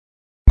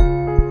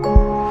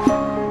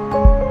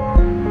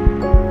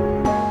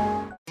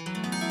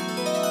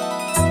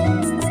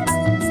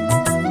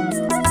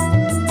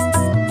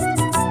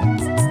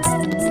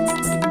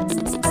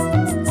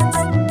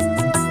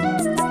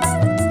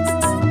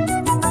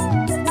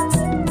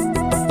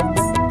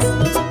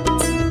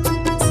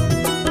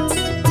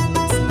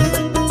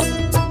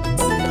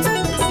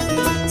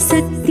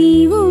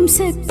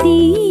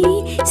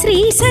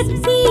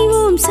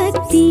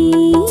சக்தி.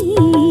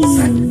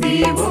 சக்தி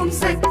ஓம்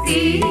சக்தி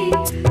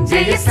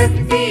ஜெய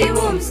சக்தி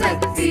ஓம்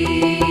சக்தி.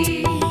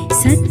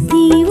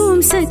 சக்தி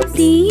ஓம்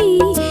சக்தி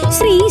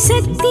ஸ்ரீ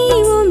சக்தி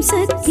ஓம்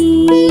சக்தி.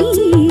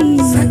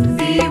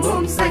 சக்தி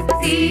ஓம்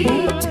சக்தி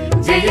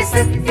ஜெய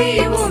சக்தி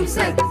ஓம்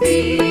சக்தி.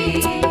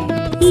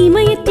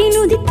 இமயத்தில்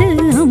உதித்து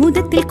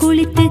அமுதத்தில்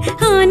குளித்து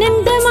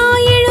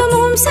ஆனந்தமாயெழும்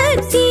ஓம்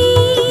சக்தி.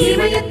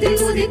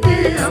 இமயத்தில் உதித்து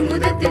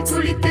அமுதத்தில்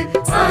குளித்து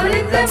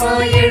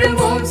ஆனந்தமாயெழும்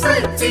ஓம்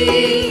சக்தி.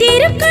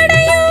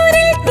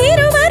 திருக்கடையூரில்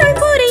திருவருள்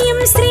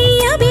புரியும் ஸ்ரீ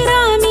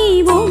அபிராமி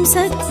ஓம்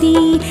சக்தி.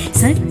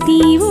 சக்தி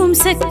ஓம்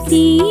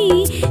சக்தி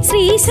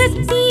ஸ்ரீ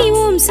சக்தி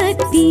ஓம்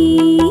சக்தி.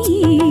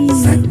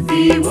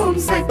 சக்தி ஓம்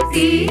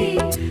சக்தி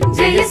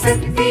ஜெய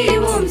சக்தி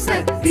ஓம்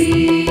சக்தி.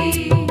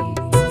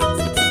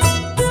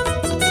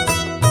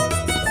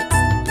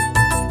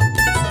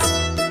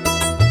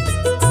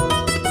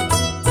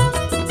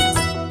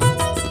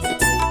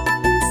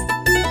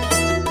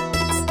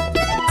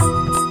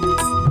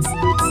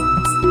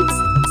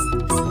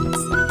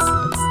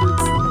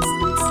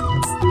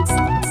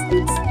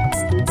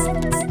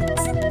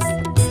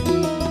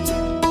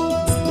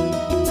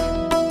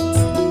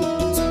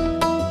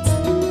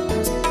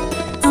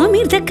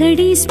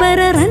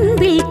 கடீஸ்வரர்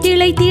அன்பில்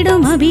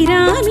திளைத்திடும்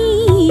அபிராமி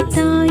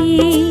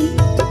தாயே.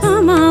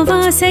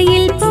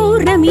 அமாவாசையில்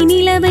பௌர்ணமி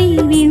நிலவை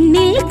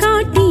விண்ணில்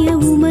காட்டிய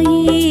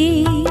உமையே.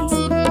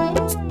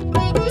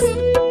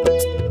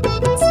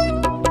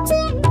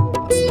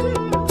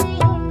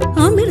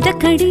 அமிர்த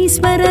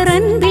கடீஸ்வரர்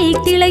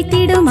அன்பில்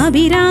திளைத்திடும்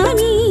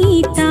அபிராமி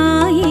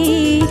தாயே.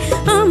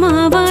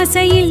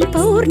 அமாவாசையில்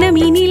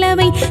பௌர்ணமி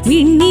நிலவை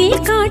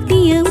விண்ணில்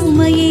காட்டிய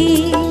உமையே.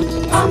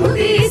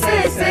 அமுதீச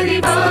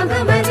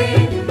சரிபாகமதே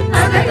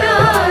அகலா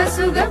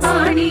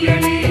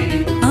சுகபாணியளே.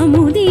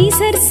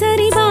 அமுதீசர்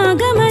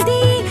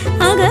சரிபாகமதே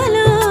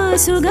அகலா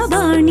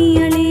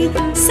சுகபாணியளே.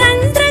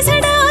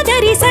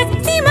 சந்திரசடாதரி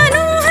சக்தி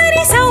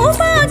மனோஹரி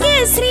சௌபாகிய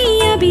ஸ்ரீ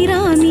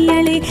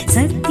அபிராமியளே.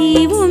 சக்தி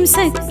ஓம்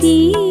சக்தி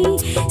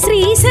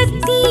ஸ்ரீ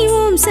சக்தி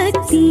ஓம்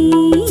சக்தி.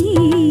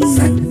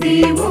 சக்தி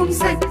ஓம்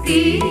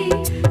சக்தி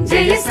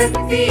ஜெய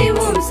சக்தி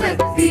ஓம்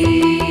சக்தி.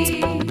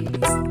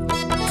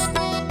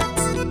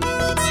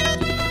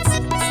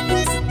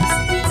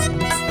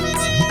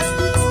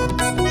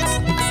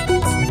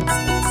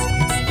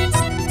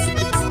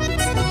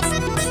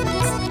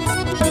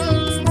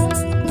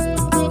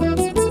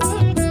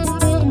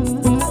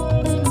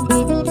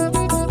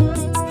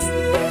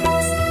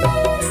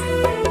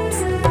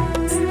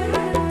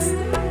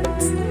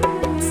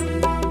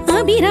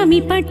 அபிராமி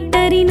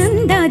பட்டரி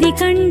நந்தாதி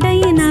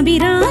கண்டையன்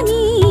அபிராமி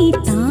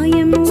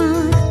தாயம்மா.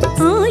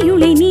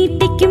 ஆயுளை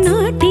நீட்டிக்கும்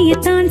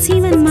நாட்டியத்தான்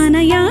சிவன்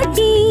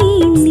மனையாட்டி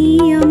நீ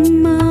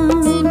அம்மா.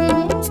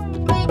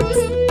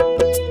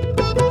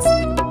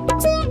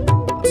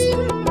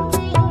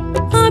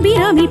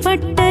 அபிராமி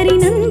பட்டரி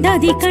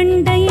நந்தாதி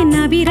கண்டையன்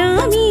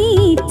அபிராமி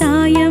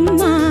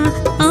தாயம்மா.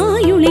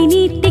 ஆயுளை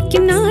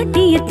நீட்டிக்கும்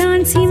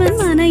நாட்டியத்தான் சிவன்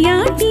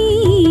மனையாட்டி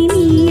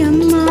நீ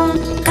அம்மா.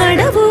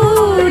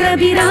 கடவுர்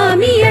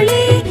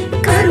அபிராமியளே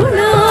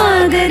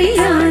கருணாகரியானவளே.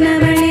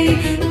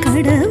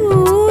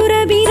 கடவுர்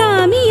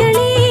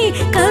அபிராமியளே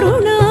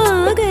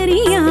கருணாகரியானவளே.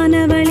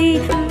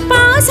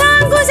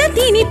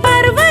 பாசாங்குசத்தினி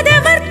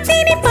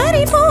பர்வதவர்த்தினி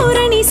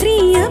பரிபூரணி ஸ்ரீ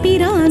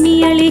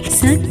அபிராமியளே.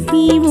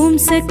 சக்தி ஓம்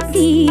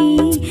சக்தி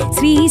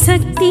ஸ்ரீ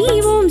சக்தி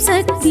ஓம்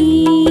சக்தி.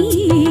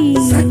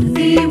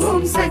 சக்தி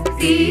ஓம்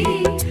சக்தி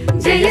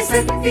ஜெய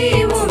சக்தி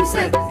ஓம்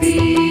சக்தி.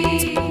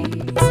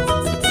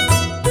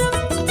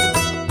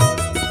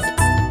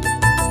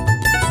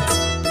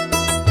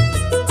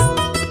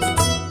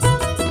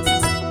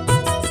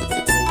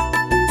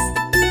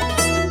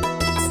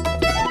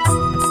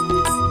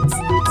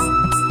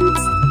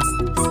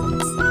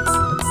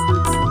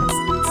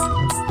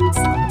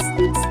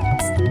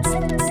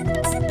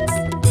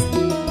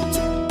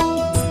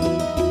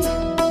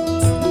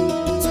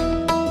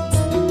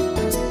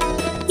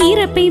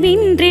 இறப்பை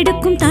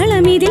வென்றெடுக்கும்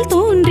தளமிதில்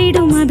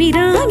தோன்றிடும்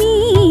அபிராமி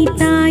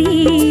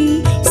தாயே.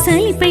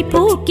 சலிப்பை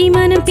போக்கி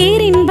மனம்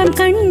பேரின்பம்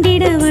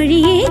கண்டிட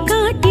வழியே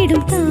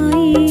காட்டிடும்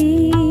தாயே.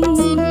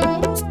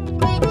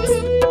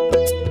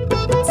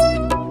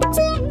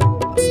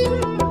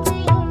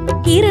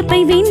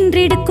 இறப்பை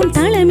வென்றெடுக்கும்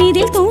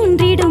தளமிதில்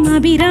தோன்றிடும்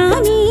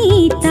அபிராமி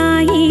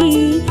தாயே.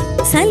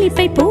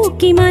 சலிப்பை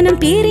போக்கி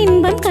மனம்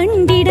பேரின்பம்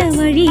கண்டிட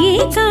வழியே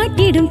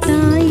காட்டிடும்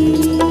தாயே.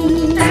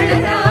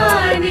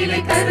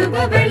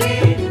 தருபவளே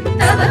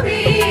தவமே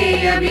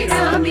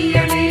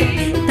அபிராமியளே.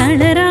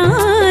 தளரா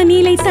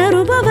நிலை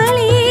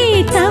தருபவளே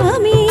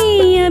தவமே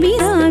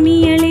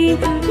அபிராமியளே.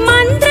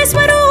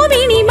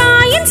 மந்திரஸ்வரூபிணி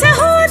மாயன்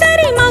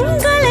சகோதரி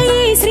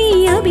மங்களையே ஸ்ரீ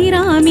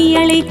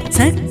அபிராமியளே.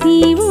 சக்தி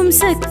ஓம்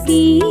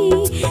சக்தி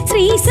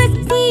ஸ்ரீ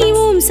சக்தி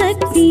ஓம்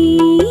சக்தி.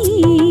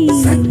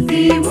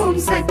 சக்தி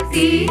ஓம்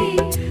சக்தி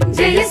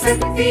ஜெய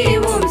சக்தி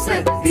ஓம்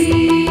சக்தி.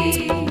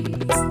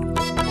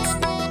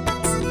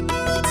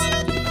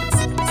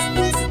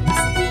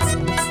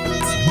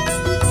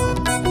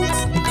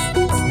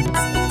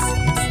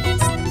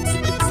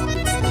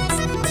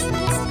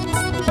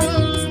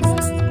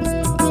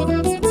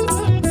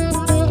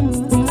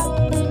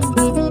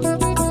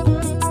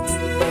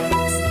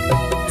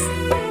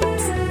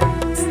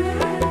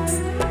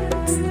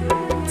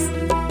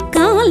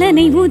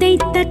 காலனை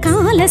உதைத்த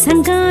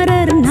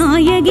காலசங்காரர்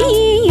நாயகி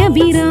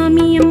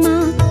அபிராமி அம்மா.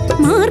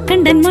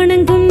 மார்க்கண்டன்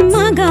வணங்கும்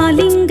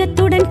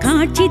மகாலிங்கத்துடன்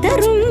காட்சி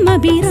தரும்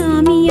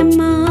அபிராமி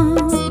அம்மா.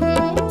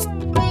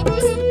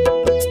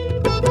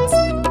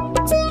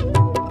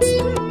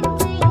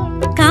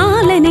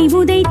 காலனை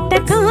உதைத்த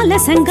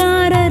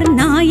காலசங்காரர்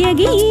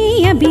நாயகி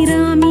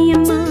அபிராமி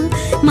அம்மா.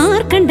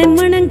 மார்க்கண்டன்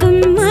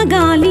வணங்கும்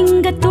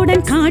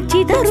மகாலிங்கத்துடன்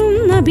காட்சி தரும்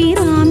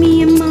அபிராமி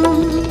அம்மா.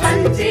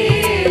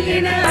 அஞ்சேல்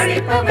என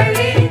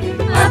அழைப்பவளே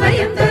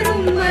அபயம்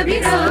தரும்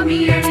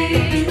அபிராமியளே.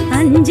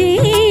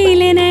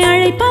 அஞ்சேல் என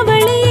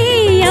அழைப்பவளே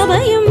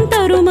அபயம்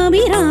தரும்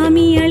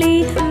அபிராமியளே.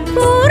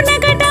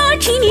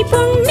 பூர்ணகடாட்சினி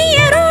புண்ணிய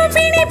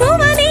ரூபிணி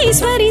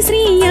புவனேஸ்வரி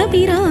ஸ்ரீ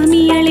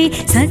அபிராமியளே.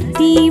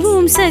 சக்தி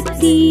ஓம்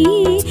சக்தி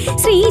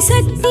ஸ்ரீ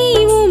சக்தி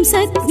ஓம்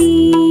சக்தி.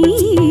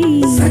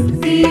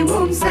 சக்தி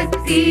ஓம்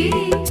சக்தி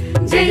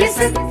ஜெய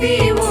சக்தி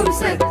ஓம்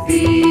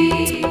சக்தி.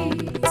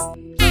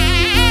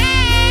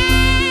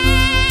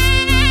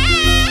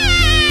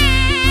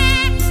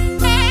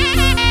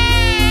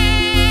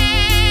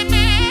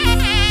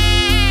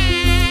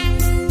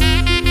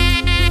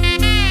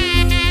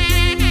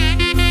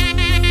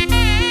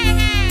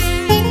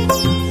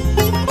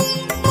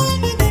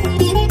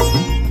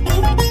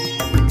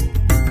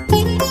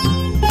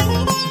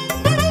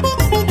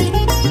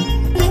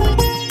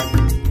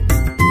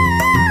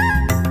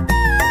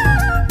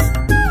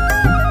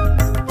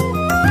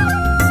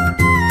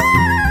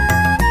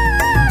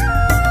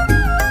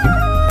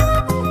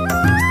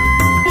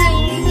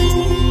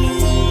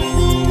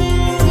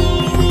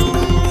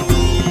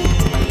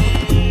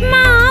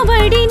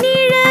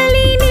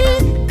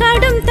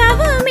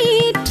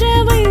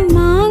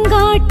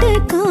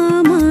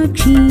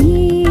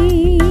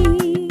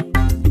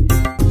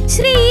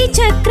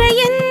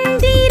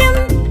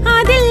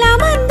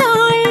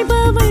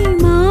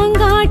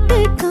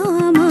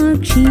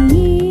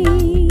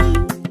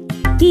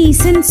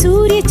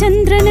 சூரிய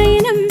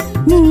சந்திரநயனம்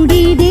மூடி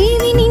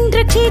தேவி நின்ற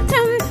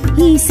க்ஷேத்திரம்.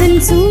 ஈசன்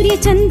சூரிய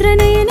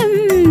சந்திரநயனம்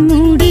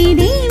மூடி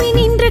தேவி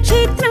நின்ற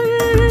க்ஷேத்திரம்.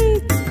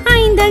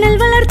 ஐந்தனல்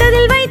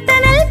வளர்த்ததில்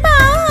வைத்தனல்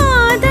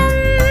பாதம்.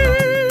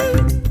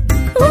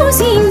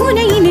 ஊசி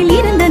முனையினில்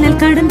இருந்தனல்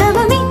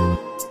கடந்தவமே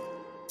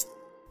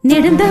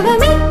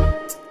நெடுந்தவமே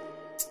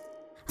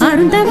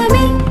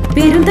அருந்தவமே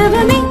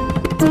பெருந்தவமே.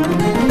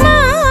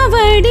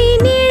 மாவடி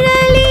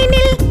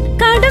நிழலினில்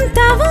கடும்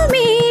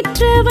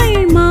தவமேற்றவள்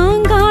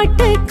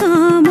மாங்காட்டு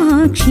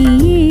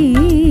காமாட்சியே.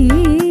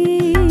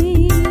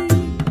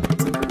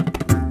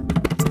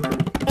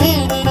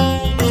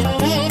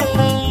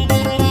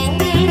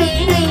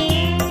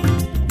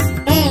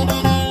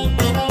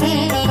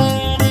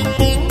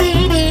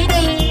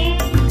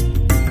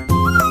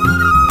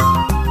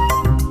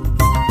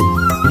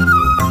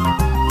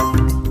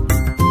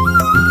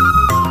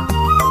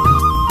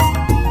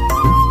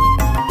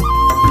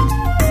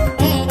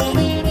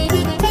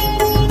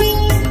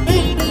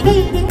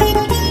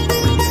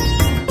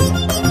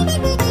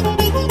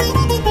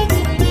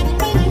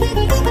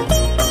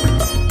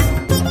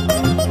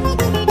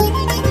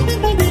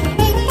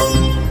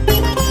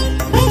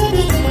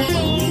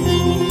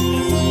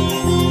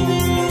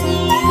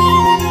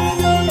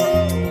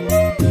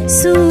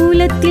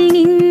 சூலத்தில்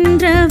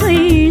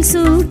நின்றவள்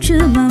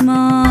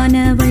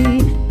சூட்சுமமானவள்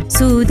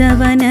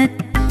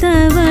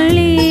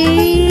சூதவனத்தவளே.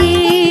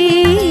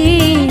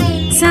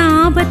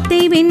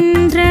 சாபத்தை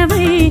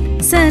வென்றவள்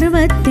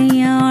சர்வத்தை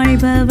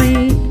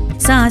ஆள்பவள்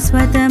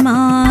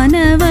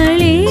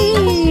சாஸ்வதமானவளே.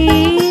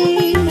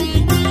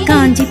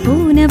 காஞ்சி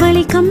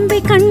போனவளை கம்பை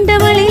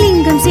கண்டவளை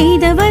லிங்கம்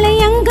செய்தவளை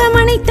அங்கம்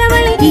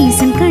அணைத்தவளை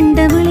ஈசன்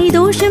கண்டவளை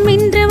தோஷம்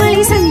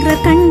வென்றவளை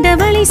சங்கர்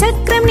கண்டவளை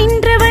சக்கரம்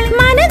நின்றவள்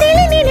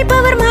மனதில்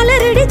நினைப்பவர்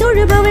மலரடி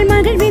தொழுபவள்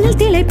மகிழ்வினில்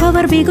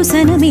திளைப்பவர்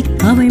வெகுசனமே.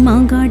 அவள்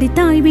மாங்காடு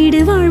தாய்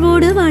வீடு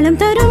வாழ்வோடு வளம்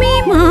தருமே.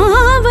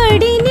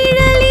 மாவடி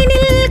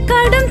நிழலினில்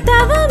கடும்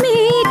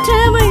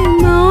தவமேற்றவள்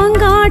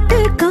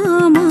மாங்காட்டு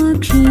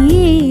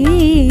காமாட்சியே.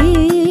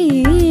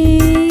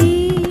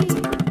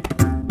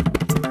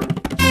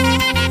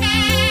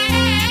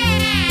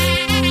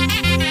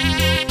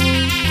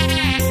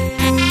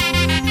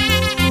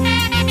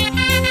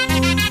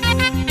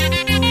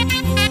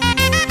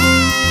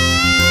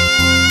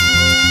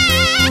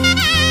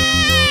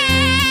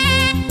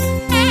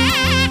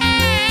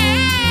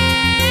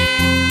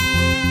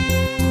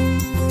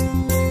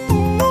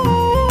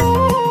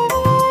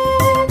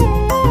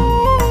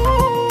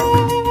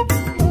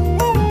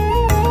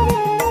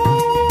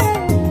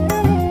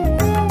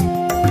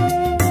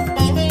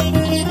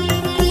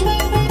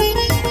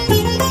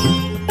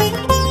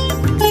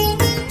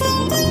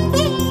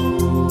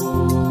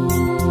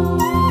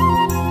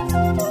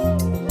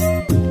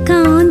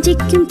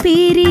 காஞ்சிக்கும்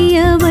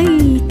பெரியவள்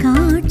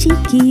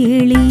காட்சிக்கு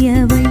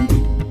எளியவள்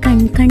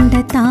கண் கண்ட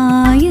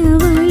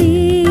தாயவளே.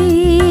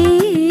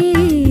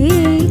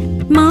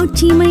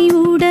 மாட்சிமை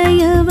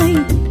உடையவள்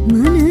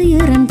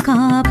மனையறம்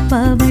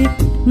காப்பவள்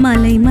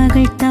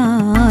மலைமகள்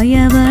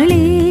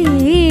தாயவளே.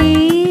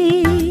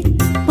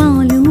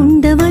 பாலும்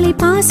உண்டவளை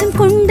பாசம்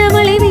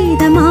கொண்டவளை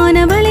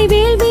வேதமானவளை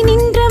வேள்வி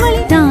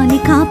நின்றவளை தானே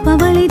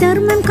காப்பவளை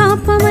தர்மம்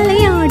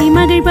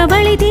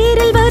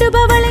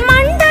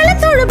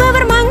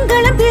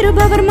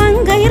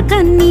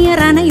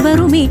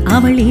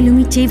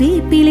பச்சை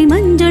வேப்பிலை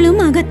மஞ்சளும்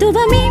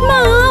மகத்துவமே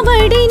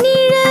மாவடி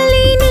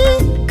நிழலினில்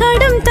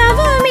கடும்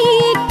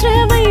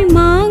தவமேற்றவள்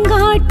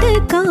மாங்காட்டு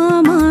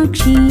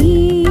காமாட்சி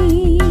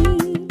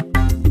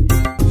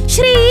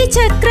ஸ்ரீ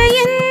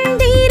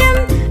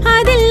சக்கரயந்திரம்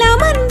அதில்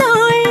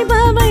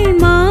அமர்ந்தாள்பவள்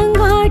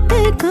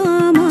மாங்காட்டு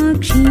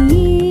காமாட்சி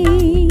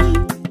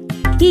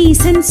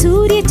ஈசன்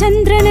சூரிய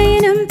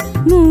சந்திரநயனம்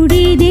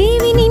மூடி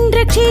தேவி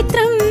நின்ற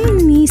க்ஷேத்திரம்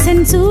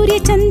ஈசன் சூரிய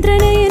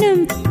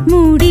சந்திரநயனம்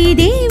மூடி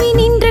தேவி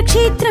நின்ற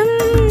க்ஷேத்திரம்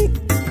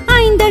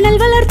ஐந்தனல்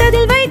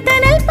வளர்த்ததில்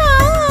வைத்தனல்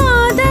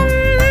பாதம்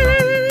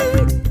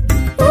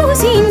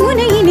ஊசியின்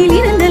முனையினில்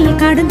இருந்தல்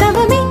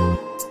கடுந்தவமே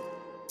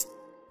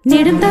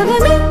நெடும்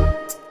தவமே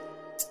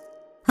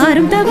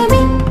அரும்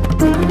தவமே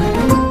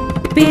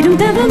பெரும்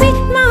தவமே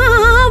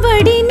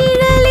மாவடி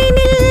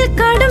நிழலினில்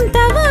கடும்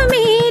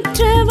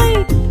தவமேற்றவள்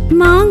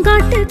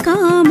மாங்காட்டு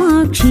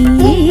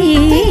காமாட்சியே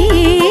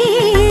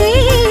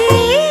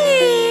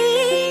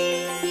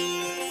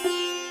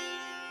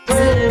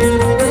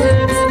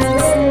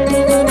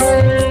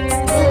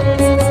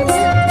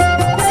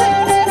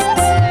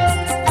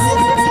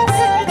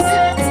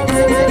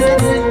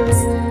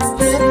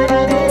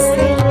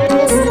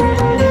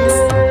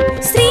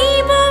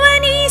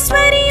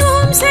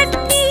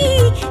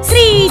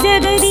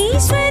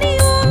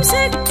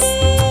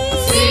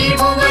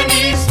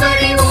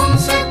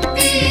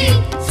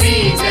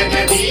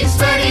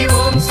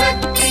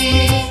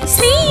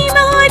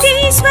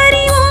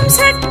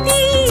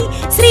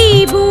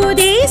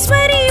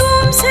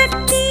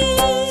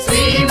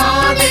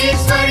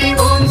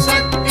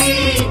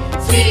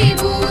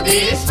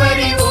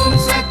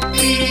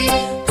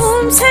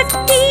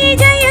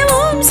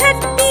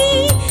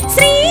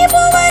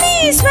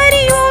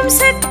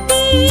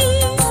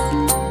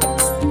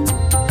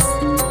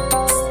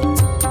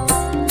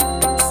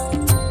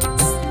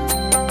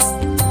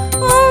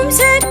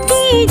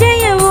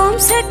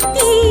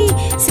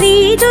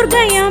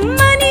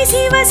Ammani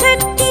Shiva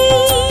Sakti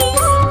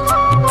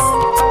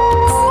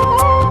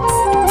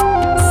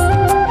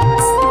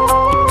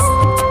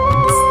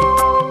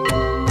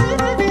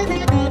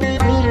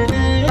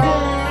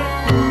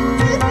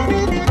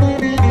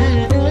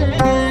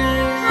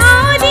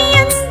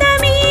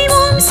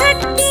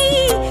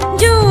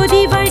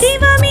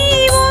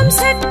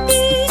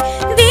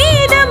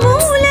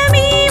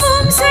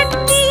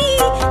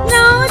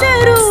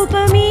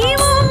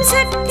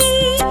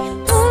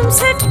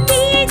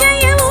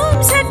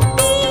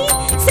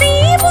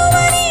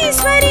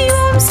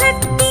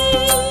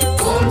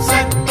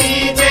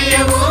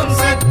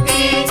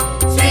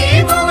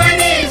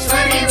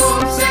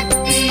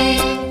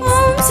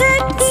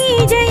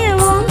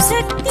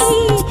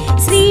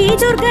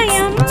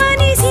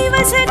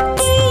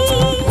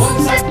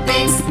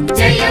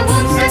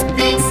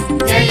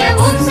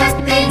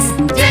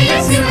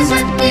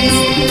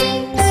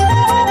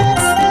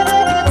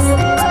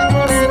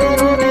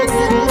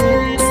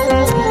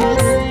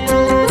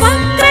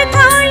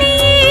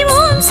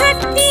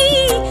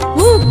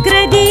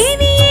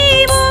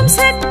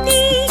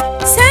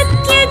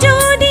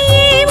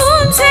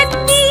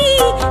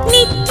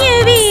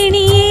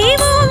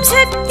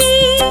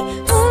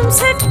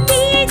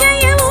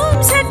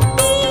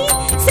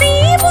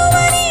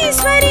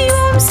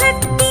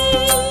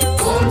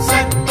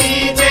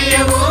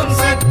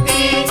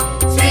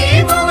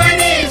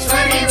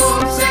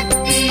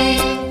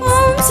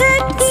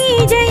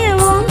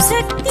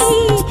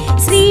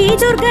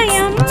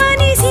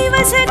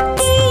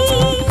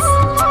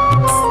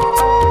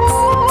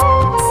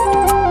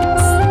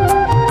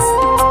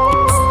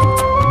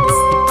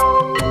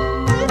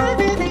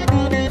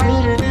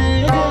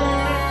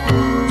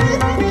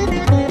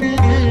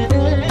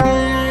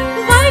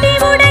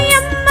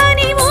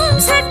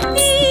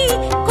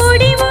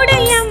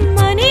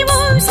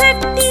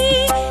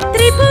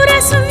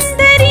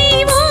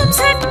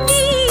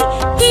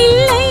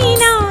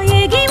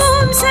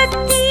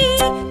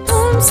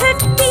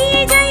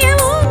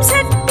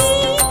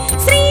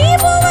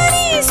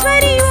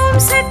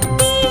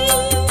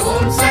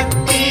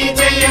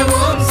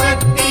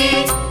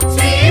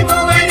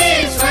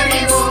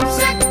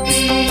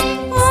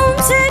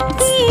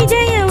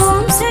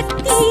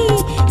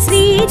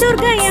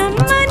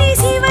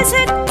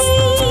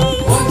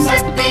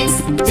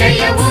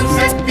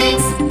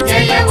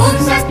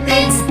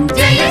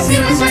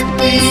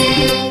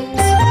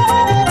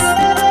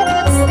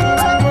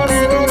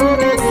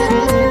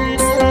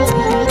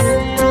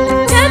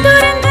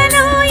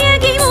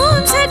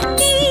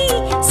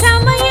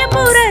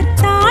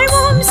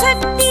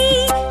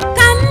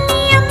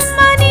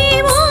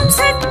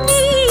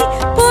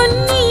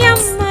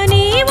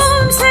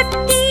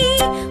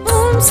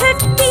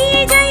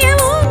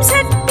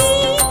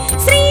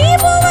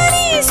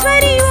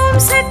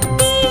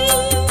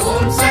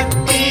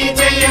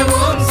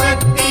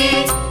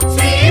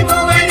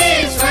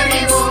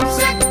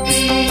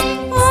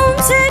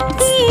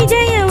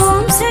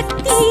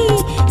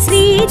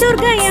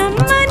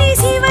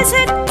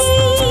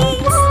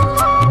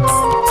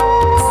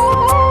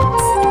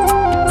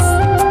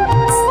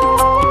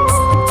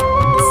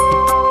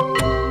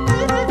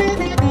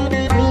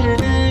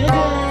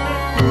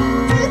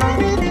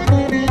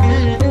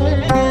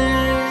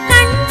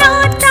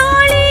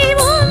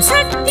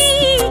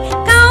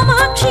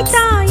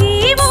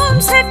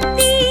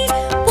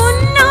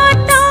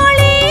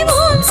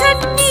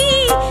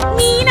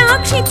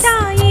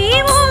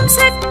कामाक्षिताये ॐ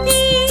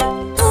शक्ति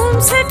ॐ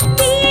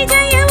शक्ति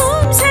जय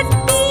ॐ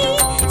शक्ति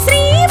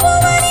श्री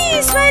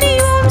भुवनेश्वरी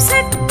ॐ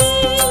शक्ति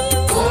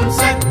ॐ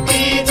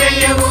शक्ति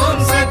जय ॐ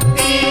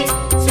शक्ति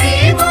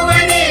श्री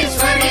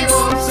भुवनेश्वरी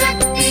ॐ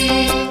शक्ति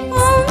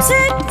ॐ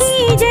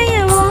शक्ति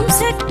जय ॐ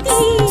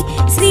शक्ति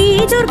श्री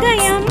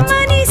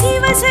दुर्गयम्मनि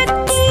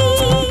शिवशक्ति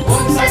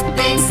ॐ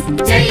शक्ति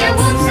जय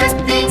ॐ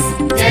शक्ति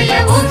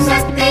जय ॐ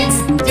शक्ति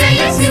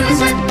जय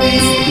शिवशक्ति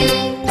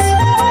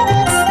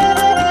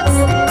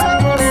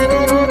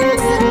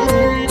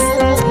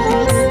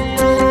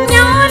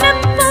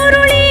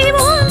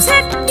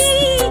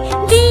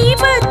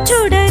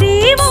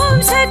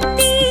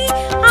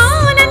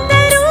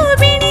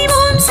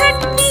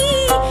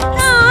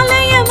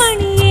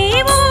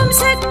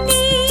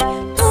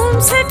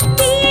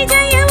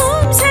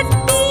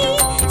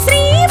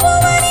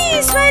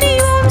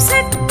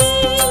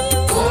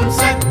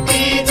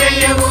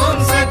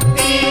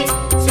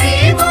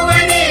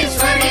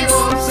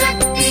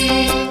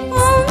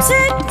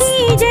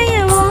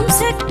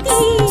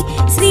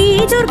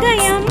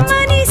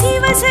दुर्गयम्मनि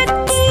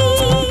शिवशक्ति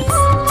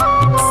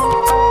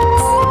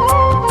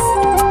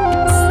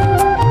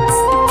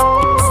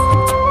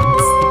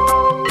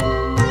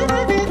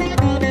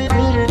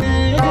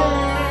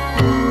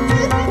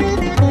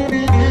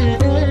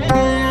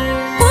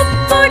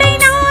पुप्पुडै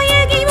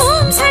नायकि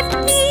ॐ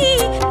शक्ति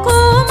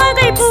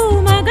कोमगै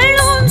पूमगळ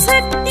ॐ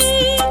शक्ति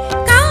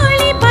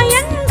काळि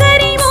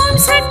भयङ्करि ॐ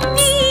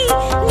शक्ति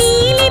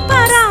नीलि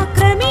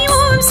पराक्रमि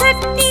ॐ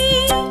शक्ति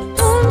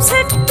ॐ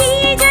शक्ति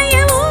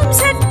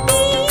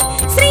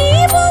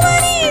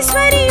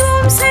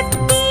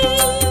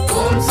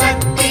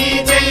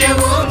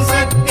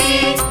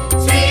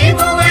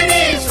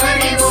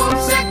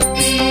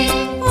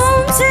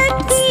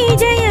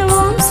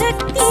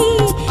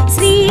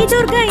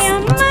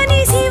दुर्गयम्मनि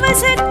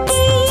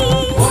शिवशक्ति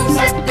ॐ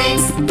शक्ति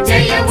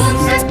जय ॐ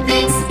शक्ति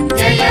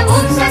जय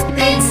ॐ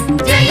शक्ति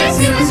जय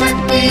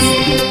शिवशक्ति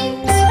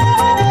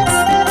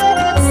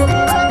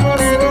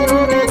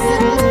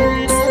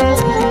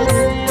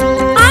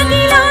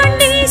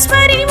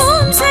अखिलाण्डेश्वरि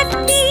ॐ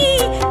शक्ति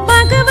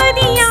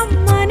भगवती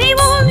अम्मने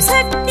ॐ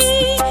शक्ति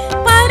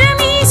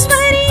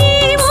परमेश्वरी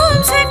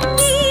ॐ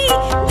शक्ति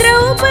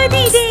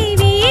द्रौपदी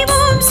देवी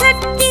ॐ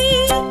शक्ति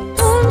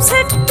ॐ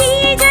शक्ति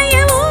जय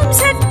ॐ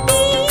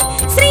शक्ति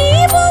श्री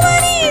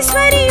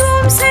भुवनेश्वरी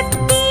ॐ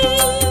शक्ति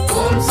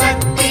ॐ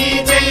शक्ति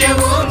जय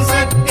ॐ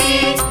शक्ति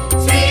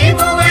श्री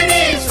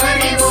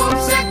भुवनेश्वरी ॐ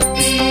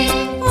शक्ति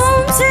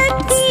ॐ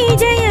शक्ति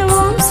जय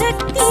ॐ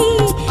शक्ति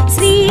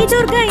श्री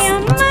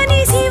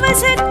दुर्गयम्मनि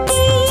शिवशक्ति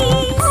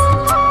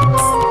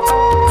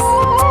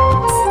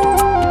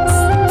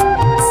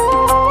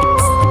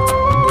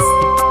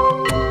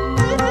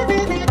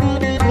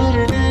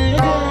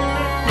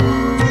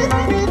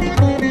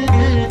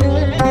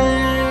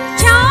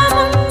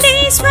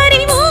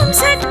चामुण्डेश्वरि ॐ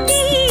शक्ति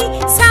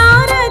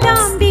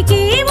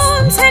शारदाम्बिके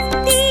ॐ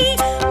शक्ति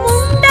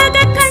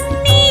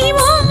मुण्डगकन्नी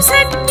ॐ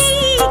शक्ति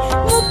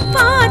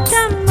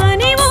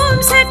मुप्पातम्मने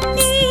ॐ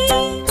शक्ति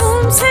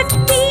ॐ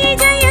शक्ति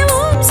जय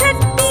ॐ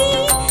शक्ति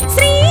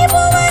श्री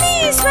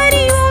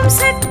भुवनेश्वरी ॐ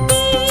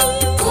शक्ति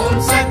ॐ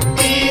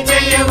शक्ति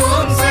जय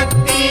ॐ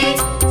शक्ति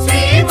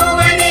श्री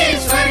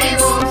भुवनेश्वरी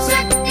ॐ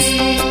शक्ति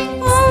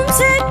ॐ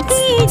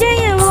शक्ति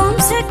जय ॐ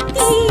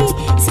शक्ति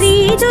श्री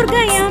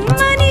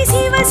दुर्गयम्मनि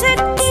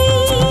शिवशक्ति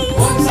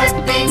ॐ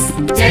शक्ति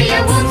जय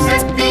ॐ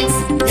शक्ति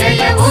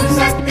जय ॐ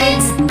शक्ति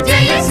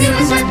जय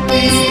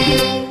शिवशक्ति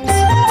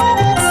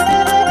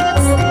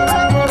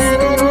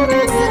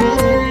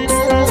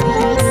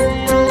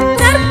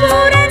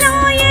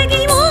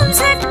कर्पूरनायकि ॐ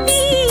शक्ति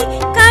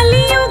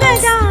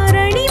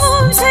कलियुगधारणि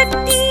ॐ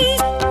शक्ति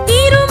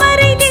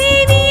तिरुमरै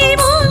देवी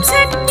ॐ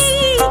शक्ति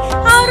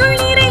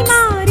अरुळिरै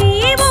मारि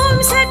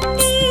ॐ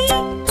शक्ति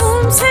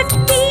ॐ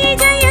शक्ति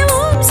जय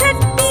ॐ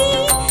शक्ति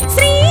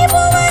श्री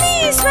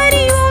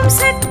भुवनेश्वरी ॐ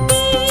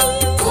शक्ति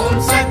ॐ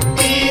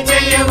शक्ति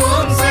जय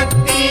ॐ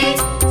शक्ति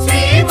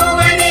श्री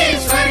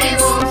भुवनेश्वरी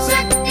ॐ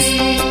शक्ति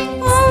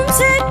ॐ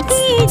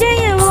शक्ति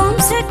जय ॐ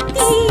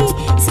शक्ति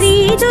श्री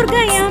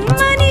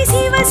दुर्गयम्मनि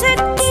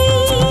शिवशक्ति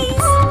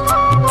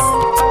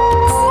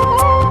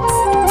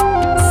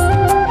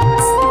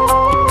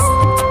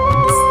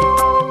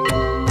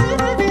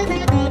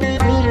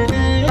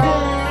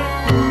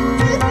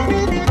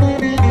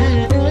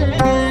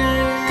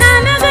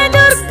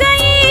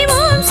कनकदुर्गये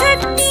ॐ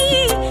शक्ति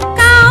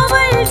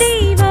कावल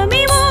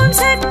दैवमे ॐ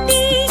शक्ति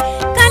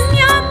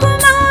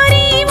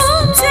कन्याकुमारी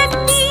ॐ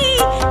शक्ति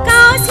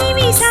काशी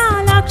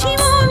विशालाक्षि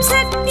ॐ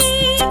शक्ति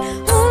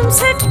ॐ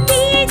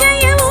शक्ति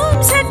जय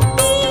ॐ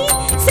शक्ति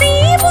श्री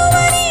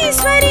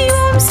भुवनेश्वरी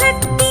ॐ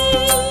शक्ति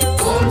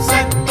ॐ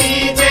शक्ति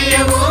जय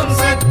ॐ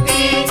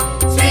शक्ति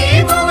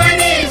श्री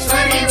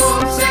भुवनेश्वरी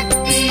ॐ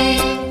शक्ति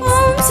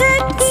ॐ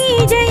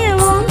शक्ति जय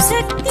ॐ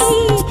शक्ति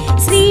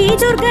श्री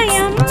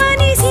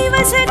दुर्गयम्मनि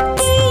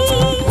शिवशक्ति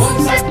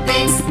ॐ शक्ति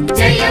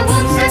जय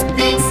ॐ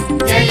शक्ति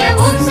जय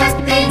ॐ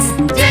शक्ति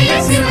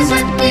जय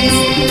शिवशक्ति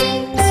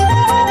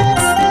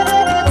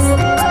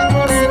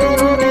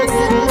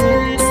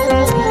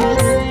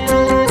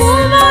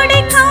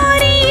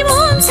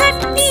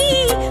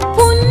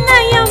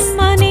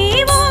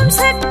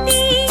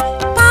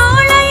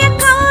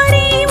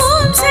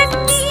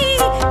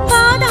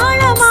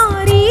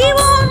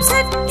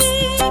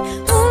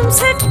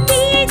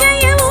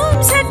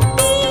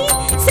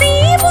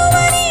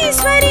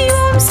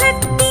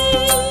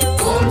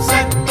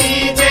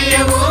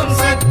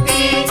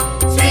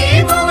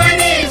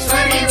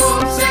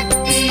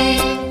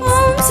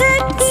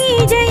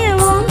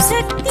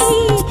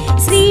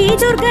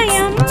दुर्गै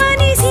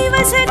अम्मनि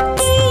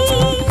शिवशक्ति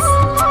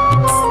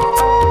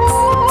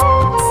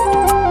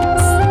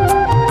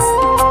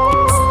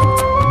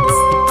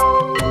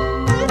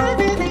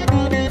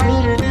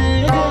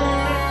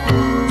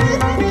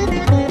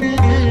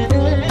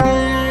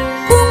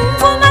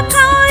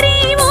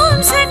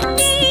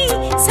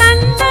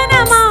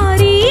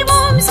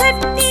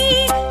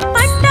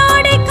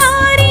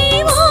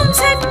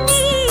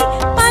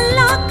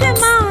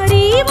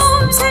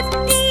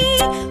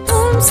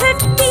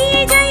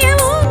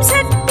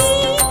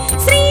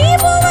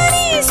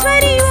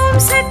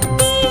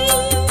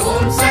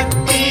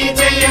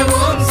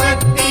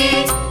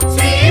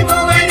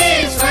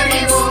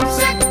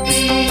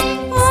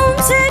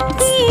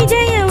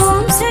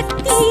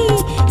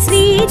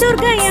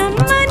दुर्गै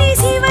अम्मनि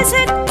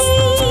शिवशक्ति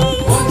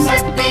ओम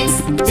शक्ति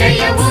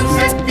जय ओम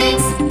शक्ति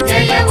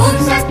जय ओम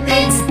शक्ति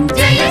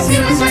जय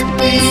शिव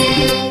शक्ति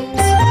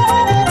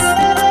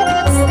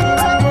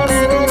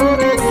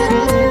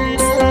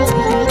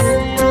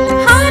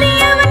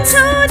हरियवन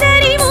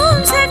सोदरी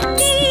ओम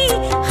शक्ति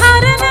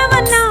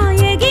हरनवन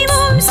नायकि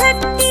ओम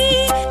शक्ति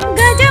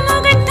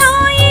गजमुगन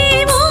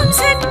ताये ओम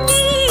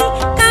शक्ति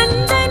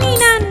कंदनि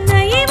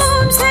नन्नये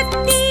ओम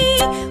शक्ति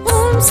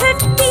ओम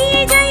शक्ति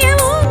जय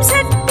ओम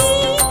शक्ति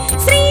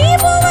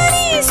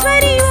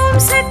ओम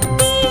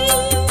शक्ति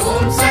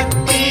ओम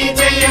शक्ति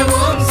जय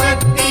ओम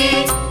शक्ति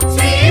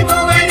श्री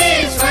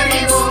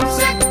भुवनेश्वरी ओम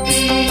शक्ति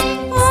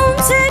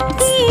ओम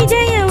शक्ति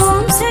जय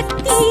ओम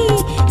शक्ति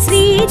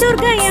श्री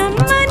दुर्गै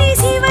अम्मनि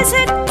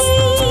शिवशक्ति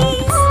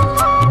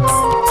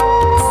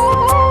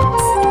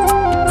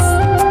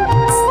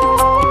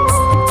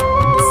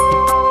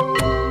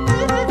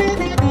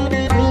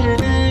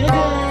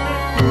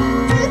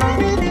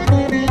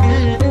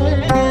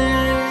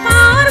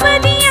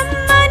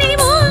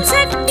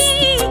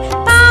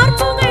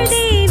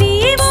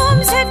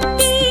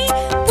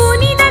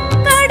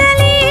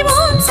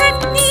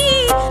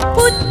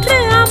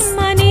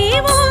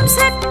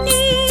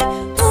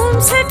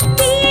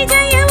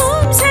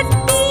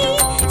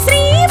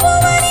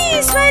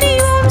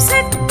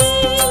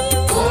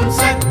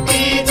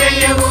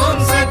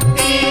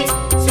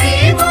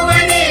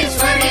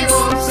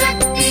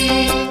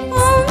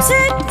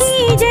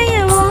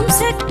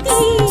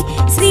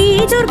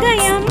दुर्गै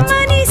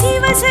अम्मनि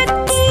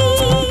शिवशक्ति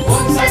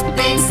ओम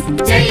शक्ति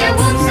जय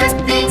ओम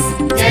शक्ति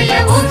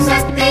जय ओम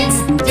शक्ति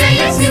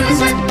जय शिव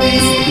शक्ति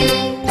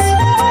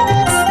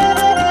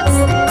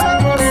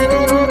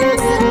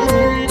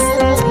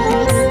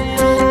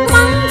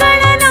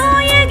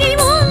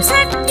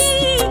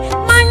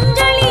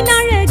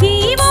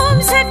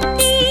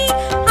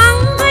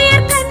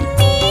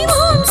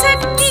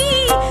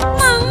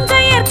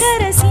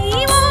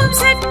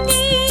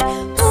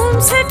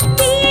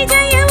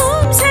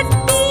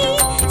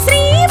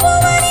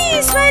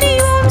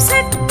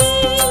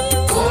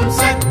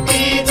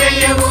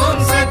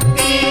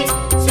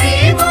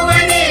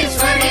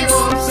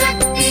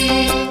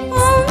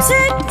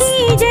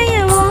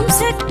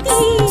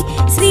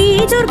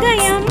दुर्गै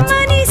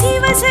अम्मनि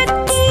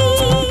शिवशक्ति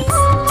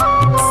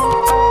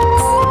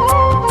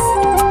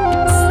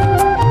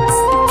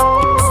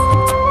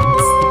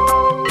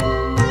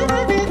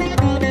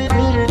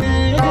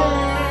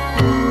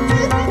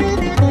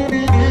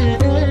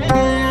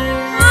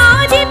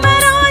आदि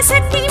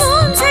पराशक्ति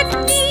ओम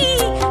शक्ति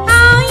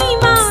आई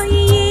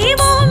माये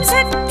ओम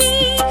शक्ति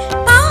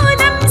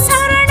पादम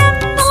शरणम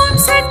ओम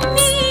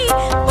शक्ति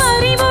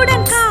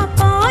परिवुडन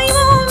कापाय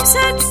ओम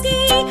शक्ति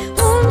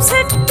ओम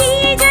शक्ति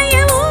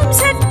ओम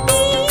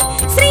शक्ति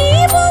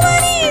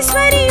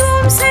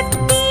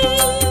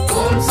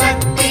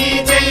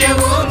जय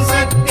ओम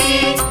शक्ति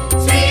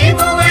श्री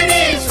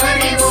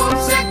भुवनेश्वरी ओम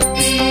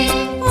शक्ति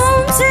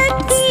ओम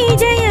शक्ति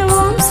जय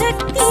ओम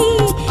शक्ति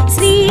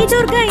श्री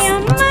दुर्गै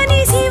अम्मनि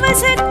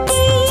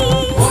शिवशक्ति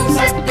ओम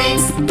शक्ति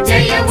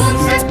जय ओम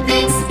शक्ति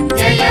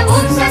जय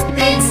ओम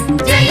शक्ति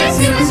जय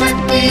शिव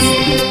शक्ति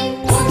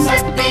ओम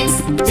शक्ति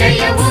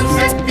जय ओम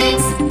शक्ति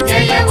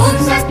जय ओम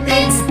शक्ति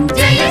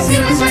जय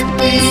शिव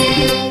शक्ति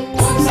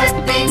ओम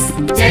शक्ति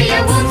जय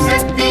ओम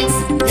शक्ति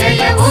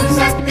जय ओम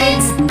शक्ति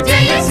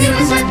जय शिव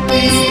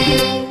शक्ति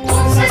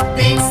ओम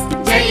शक्ति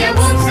जय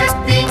ओम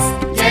शक्ति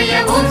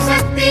जय ओम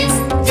शक्ति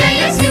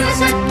जय शिव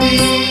शक्ति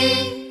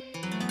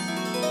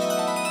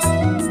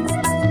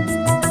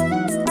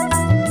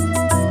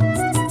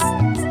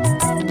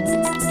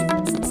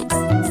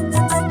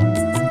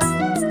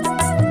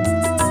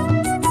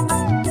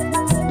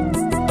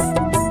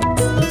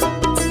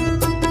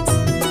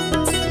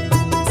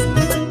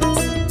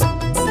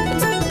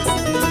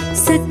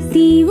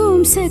शक्ति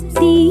ओम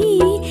शक्ति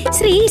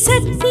श्री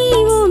शक्ति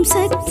ओम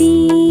शक्ति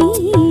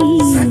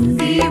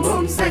शक्ति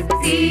ओम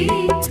शक्ति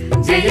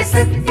जय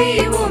शक्ति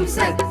ओम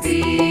शक्ति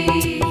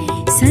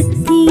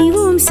शक्ति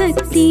ओम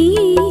शक्ति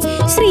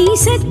श्री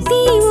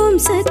शक्ति ओम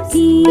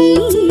शक्ति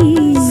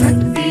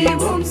शक्ति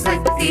ओम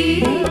शक्ति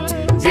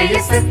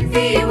जय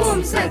शक्ति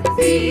ओम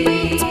शक्ति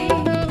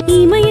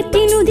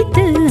இமயத்தில்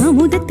உதித்து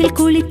அமுதத்தில்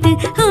குளித்து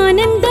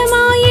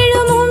ஆனந்தமாய்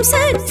எழும் ஓம்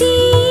சக்தி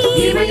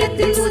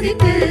இமயத்தில்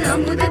உதித்து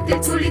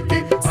அமுதத்தில் குளித்து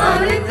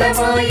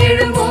நாதமாய்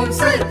எழும் ஓம்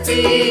சக்தி.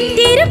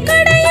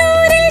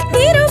 திருக்கடையூரில்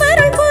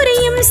திருவருள்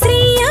புரியும் ஸ்ரீ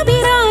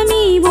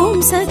அபிராமி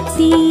ஓம்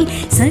சக்தி.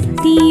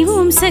 சக்தி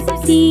ஓம்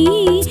சக்தி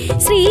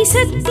ஸ்ரீ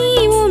சக்தி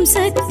ஓம்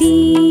சக்தி.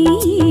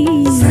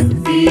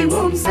 சக்தி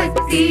ஓம்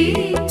சக்தி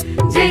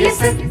ஜெய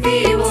சக்தி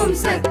ஓம்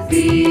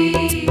சக்தி.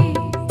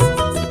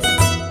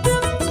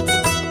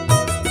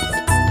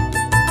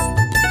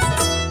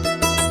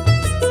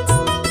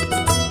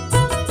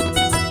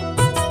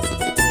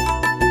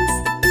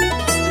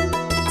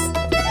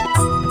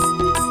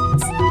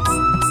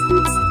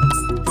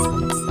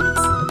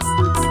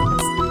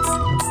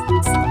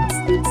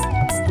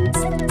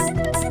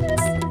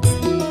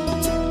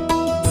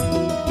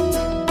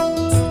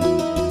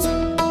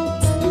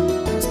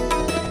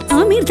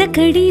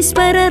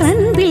 கடீஸ்வரர்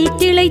அன்பில்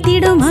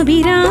திளைத்திடும்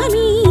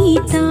அபிராமி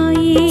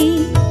தாயே.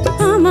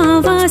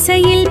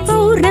 அமாவாசையில்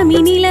பௌர்ணமி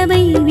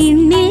நிலவை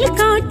விண்ணில்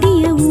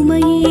காட்டிய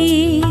உமையே.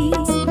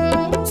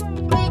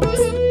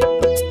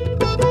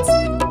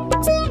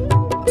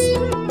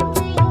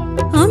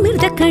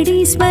 அமிர்த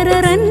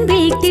கடீஸ்வரர்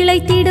அன்பில்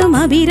திளைத்திடும்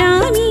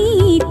அபிராமி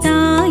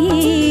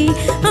தாயே.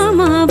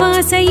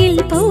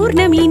 அமாவாசையில்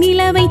பௌர்ணமி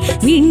நிலவை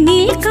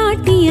விண்ணில்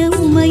காட்டிய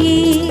உமையே.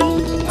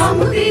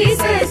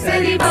 அமுதீசர்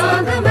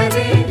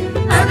சரிபாகமதே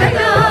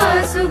அகலா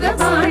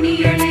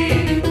சுகபாணியளே.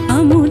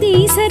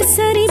 அமுதீசர்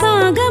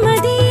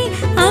சரிபாகமதே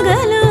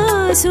அகலா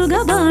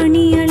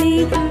சுகபாணியளே.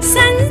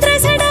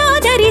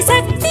 சந்திரசடாதரி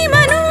சக்தி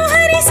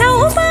மனோஹரி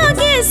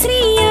சௌபாகிய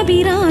ஸ்ரீ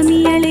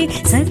அபிராமியளே.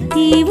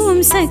 சக்தி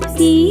ஓம்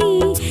சக்தி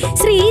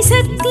ஸ்ரீ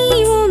சக்தி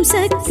ஓம்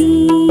சக்தி.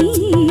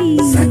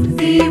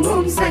 சக்தி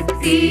ஓம்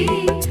சக்தி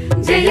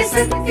ஜெய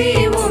சக்தி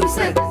ஓம்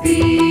சக்தி.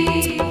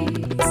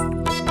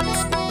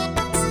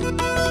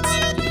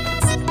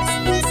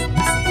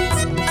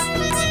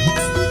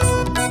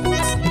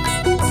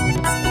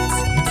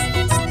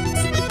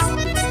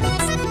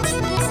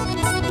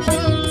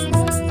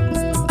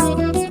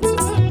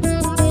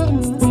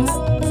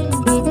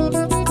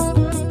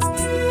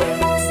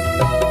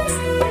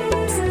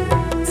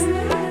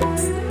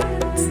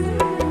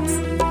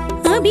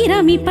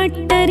 அபிராமி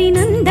பட்டரி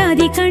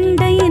நந்தாதி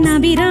கண்டையன்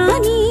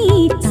அபிராமி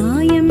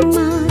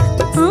தாயம்மா.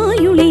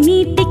 ஆயுளை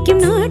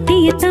நீட்டிக்கும்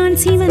நாட்டியத்தான்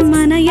சிவன்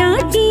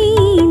மனையாட்டி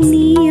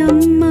நீ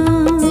அம்மா.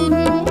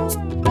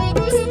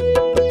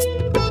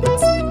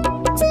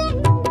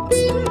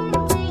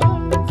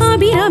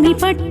 அபிராமி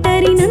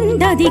பட்டரி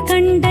நந்தாதி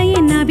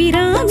கண்டையன்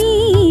அபிராமி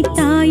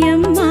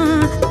தாயம்மா.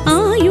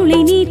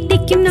 ஆயுளை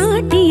நீட்டிக்கும்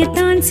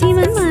நாட்டியத்தான்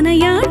சிவன்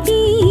மனையாட்டி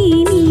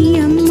நீ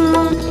அம்மா.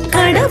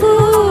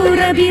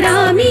 கடவுர்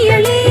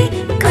அபிராமியளே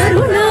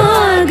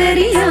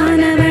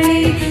கருணாகரியானவளே.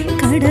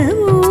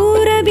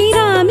 கடவுர்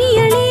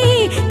அபிராமியளே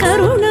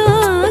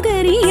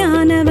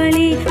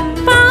கருணாகரியானவளே.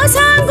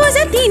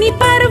 பாசாங்குசத்தினி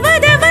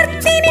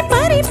பர்வதவர்த்தினி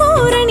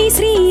பரிபூரணி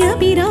ஸ்ரீ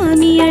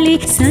அபிராமியளே.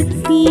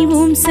 சக்தி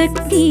ஓம்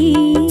சக்தி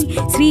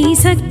ஸ்ரீ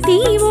சக்தி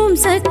ஓம்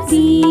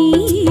சக்தி.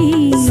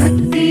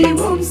 சக்தி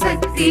ஓம்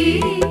சக்தி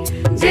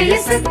ஜெய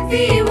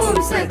சக்தி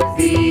ஓம்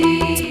சக்தி.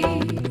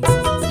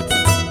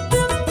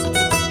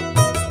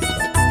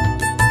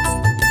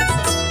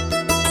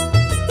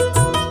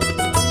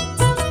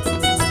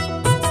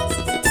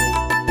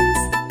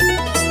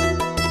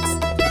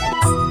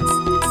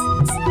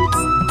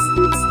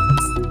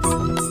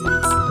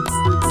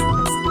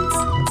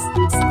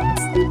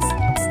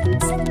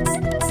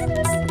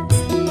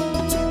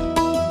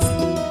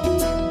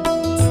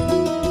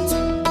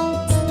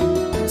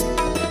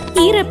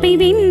 இறப்பை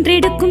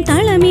வென்றெடுக்கும்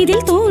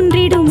தளமிதில்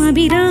தோன்றிடும்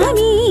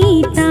அபிராமி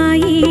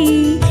தாயே.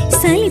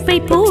 சலிப்பை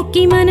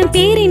போக்கி மனம்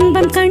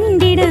பேரின்பம்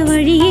கண்டிட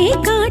வழியே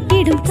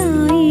காட்டிடும்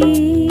தாயே.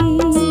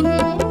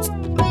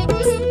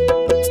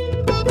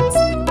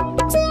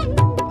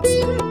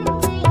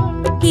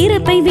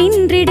 இறப்பை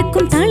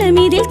வென்றெடுக்கும்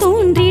தளமிதில்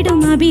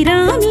தோன்றிடும்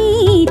அபிராமி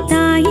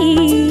தாயே.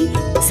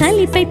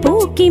 சலிப்பை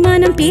போக்கி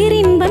மனம்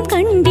பேரின்பம்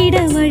கண்டிட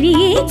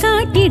வழியே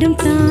காட்டிடும்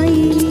தாயே.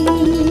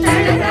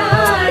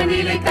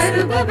 நிலை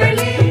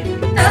தருபவளே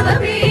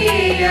தவமே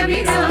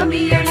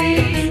அபிராமியளே.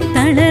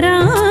 தளரா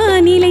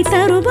நிலை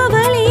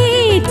தருபவளே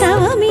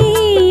தவமே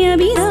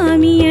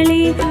அபிராமியளே.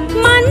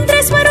 மந்திர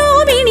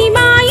ஸ்வரூபிணி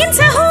மாயன்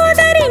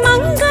சகோதரி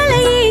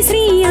மங்களையே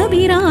ஸ்ரீ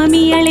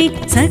அபிராமியளே.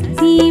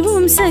 சக்தி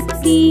ஓம்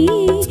சக்தி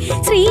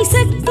ஸ்ரீ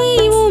சக்தி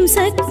ஓம்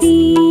சக்தி.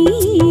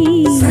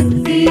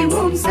 சக்தி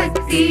ஓம்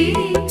சக்தி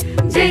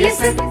ஜெய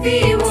சக்தி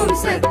ஓம்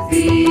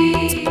சக்தி.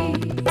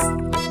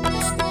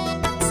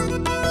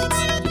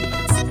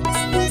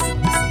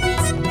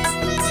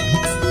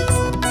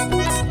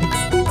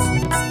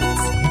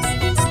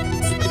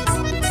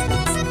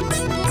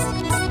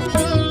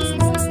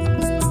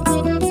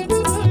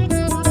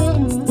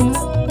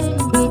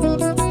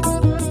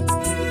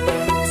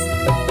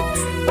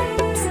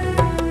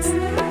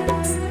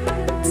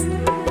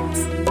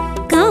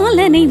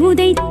 காலனை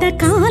உதைத்த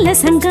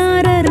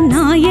காலசங்காரர்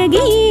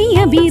நாயகி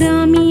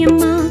அபிராமி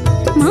அம்மா.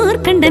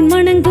 மார்க்கண்டன்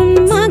வணங்கும்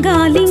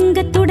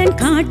மகாலிங்கத்துடன்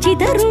காட்சி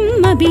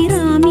தரும்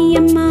அபிராமி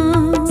அம்மா.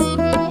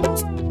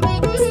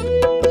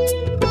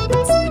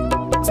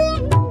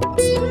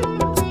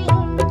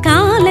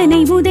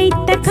 காலனை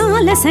உதைத்த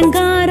கால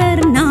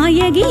சங்காரர்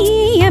நாயகி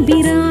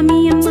அபிராமி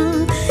அம்மா.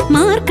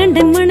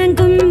 மார்க்கண்டன்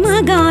வணங்கும்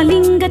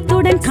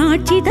மகாலிங்கத்துடன்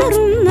காட்சி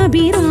தரும்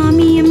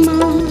அபிராமி அம்மா.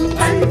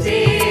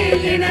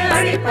 அஞ்சேல் என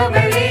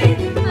அழைப்பவளே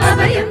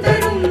அபயம்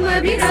தரும்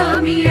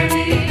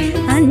அபிராமியளே.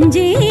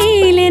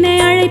 அஞ்சேல் என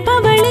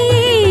அழைப்பவளே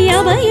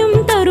அபயம்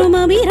தரும்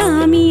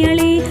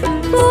அபிராமியளே.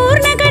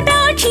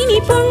 பூர்ணகடாட்சினி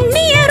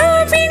புண்ணிய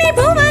ரூபிணி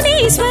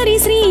புவனேஸ்வரி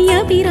ஸ்ரீ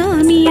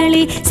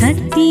அபிராமியளே.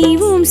 சக்தி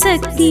ஓம்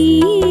சக்தி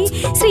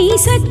ஸ்ரீ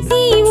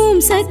சக்தி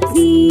ஓம்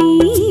சக்தி.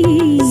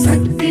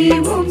 சக்தி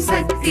ஓம்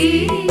சக்தி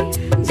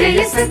ஜெய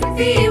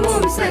சக்தி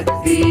ஓம்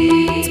சக்தி.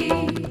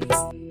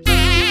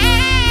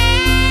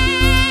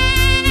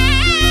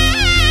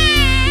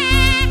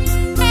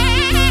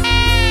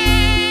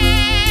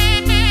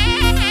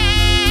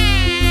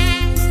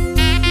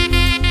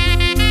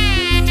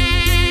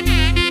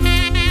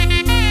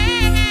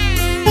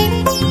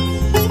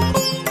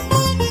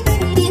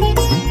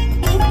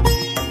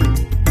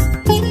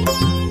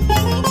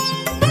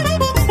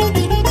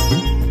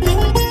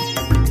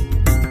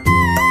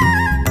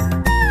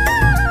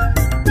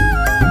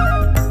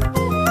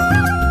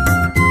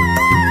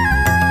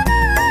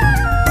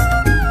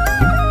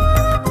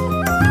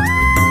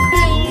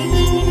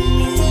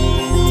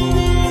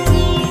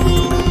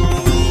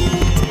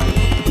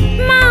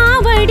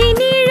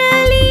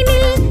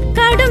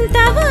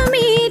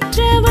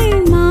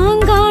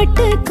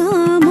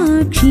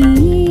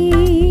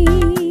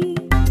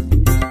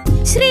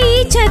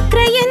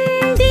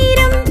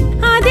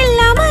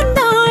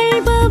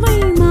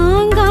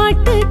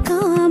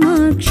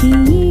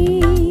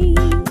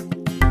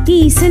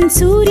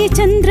 சூரிய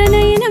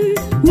சந்திரநயனம்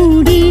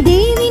மூடி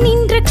தேவி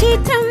நின்ற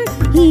க்ஷேத்திரம்.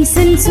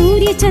 ஈசன்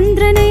சூரிய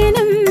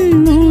சந்திரநயனம்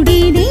மூடி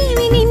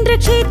தேவி நின்ற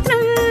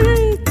க்ஷேத்திரம்.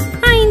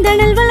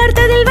 ஐந்தனல்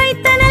வளர்த்ததில்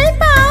வைத்தனல்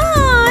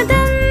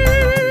பாதம்.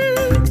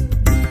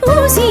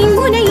 ஊசியின்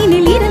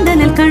முனையினில்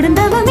இருந்தனல்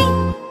கடந்தவமே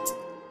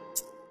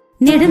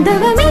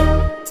நெடுந்தவமே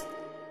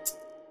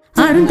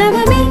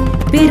அருந்தவமே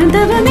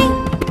பெருந்தவமே.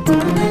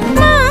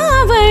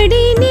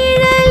 மாவடி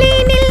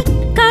நிழலினில்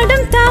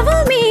கடும்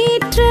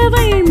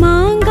தவமேற்றவள்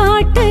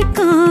மாங்காட்டு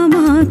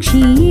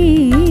காமாட்சியே.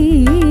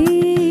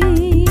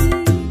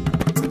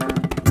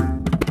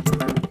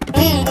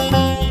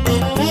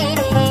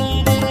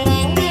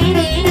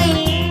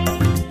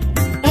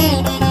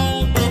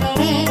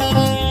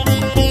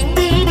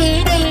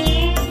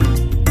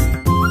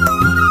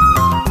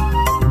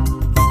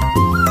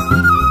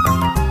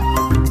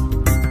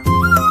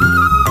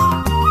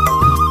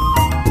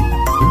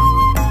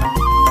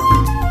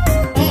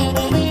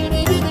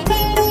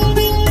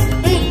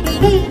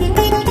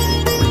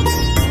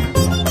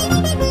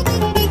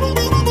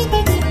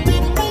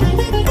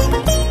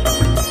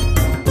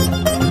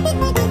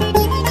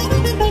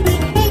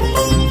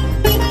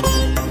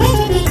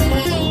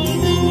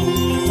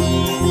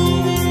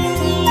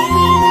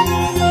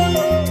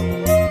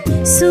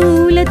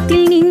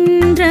 சூலத்தில்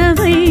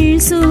நின்றவள்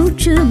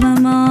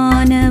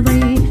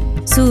சூட்சுமமானவள்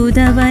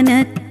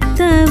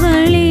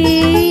சூதவனத்தவளே.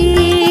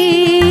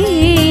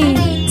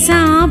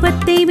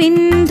 சாபத்தை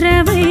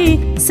வென்றவள்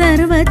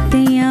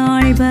சர்வத்தை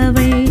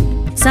ஆள்பவள்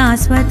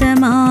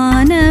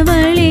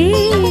சாஸ்வதமானவளே.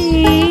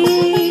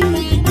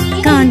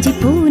 காஞ்சி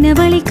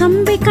போனவளை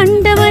கம்பை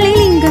கண்டவளை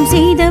லிங்கம்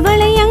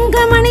செய்தவளை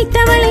அங்கம்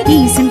அணைத்தவளை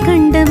ஈசன்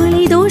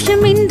கண்டவளை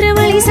தோஷம்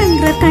வென்றவளை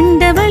சங்கர்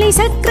கண்டவளை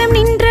சக்கரம்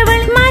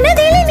நின்றவள்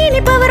மனதில்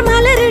நினைப்பவர்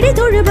மலரடி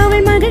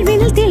தொழுபவள்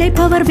மகிழ்வினில்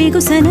திளைப்பவர்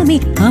வெகுசனமே.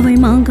 அவள்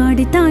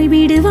மாங்காடு தாய்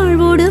வீடு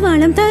வாழ்வோடு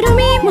வளம்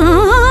தருமே.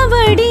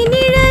 மாவடி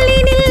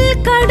நிழலினில்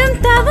கடும்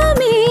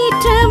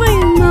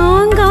தவமேற்றவள்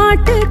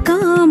மாங்காட்டு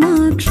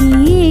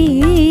காமாட்சியே.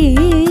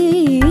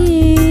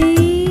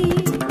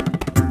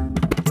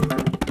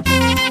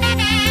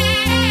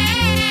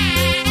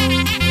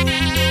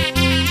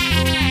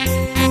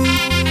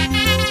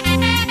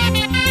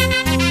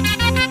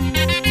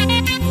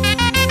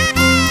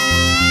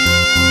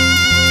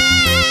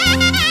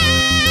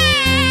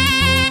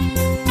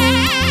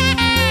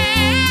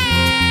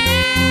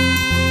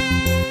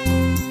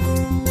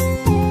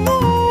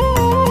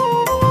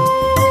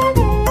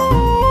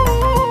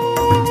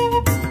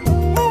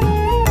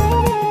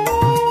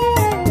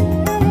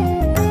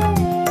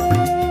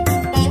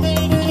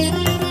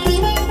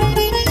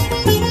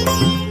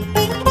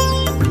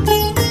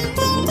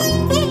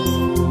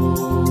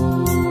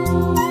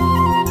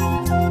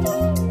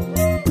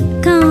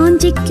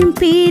 காஞ்சிக்கும்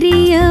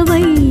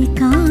பெரியவள்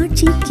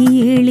காட்சிக்கு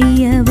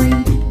எளியவள்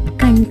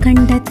கண்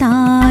கண்ட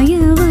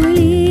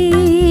தாயவளே.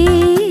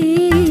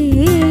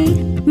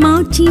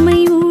 மாட்சிமை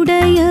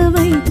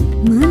உடையவள்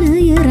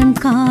மனையறம்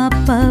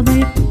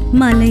காப்பவள்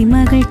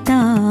மலைமகள்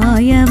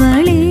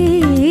தாயவளே.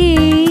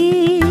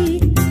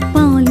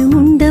 பாலும்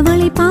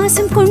உண்டவளை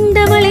பாசம்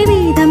கொண்டவளை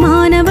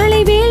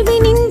வேதமானவளை வேள்வி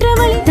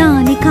நின்றவளை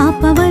தானி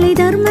காப்பவளை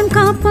தர்மம்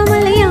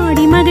காப்பவளை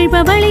ஆடி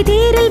மகிழ்பவளை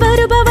தேரில்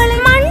வருபவளை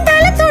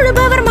மண்டல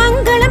தொழுபவர்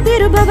மங்களம்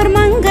பெறுபவர்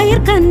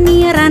மங்கையர்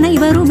கன்னியர்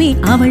அனைவருமே.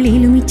 அவள்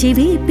எலுமிச்சை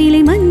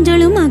வேப்பிலை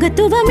மஞ்சளும்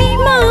மகத்துவமே.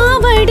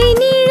 மாவடி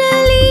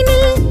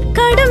நிழலினில்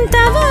கடும்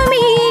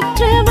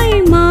தவமேற்றவள்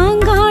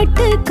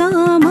மாங்காட்டு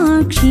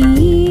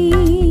காமாட்சியே.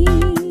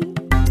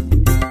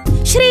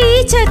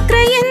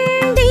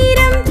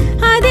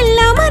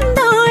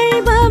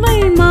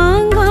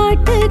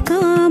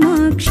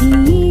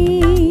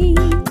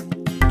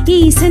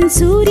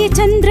 சூரிய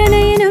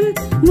சந்திரநயனம்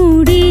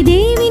மூடி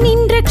தேவி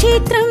நின்ற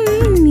க்ஷேத்திரம்.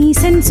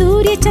 ஈசன்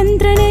சூரிய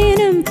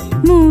சந்திரநயனம்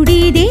மூடி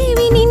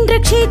தேவி நின்ற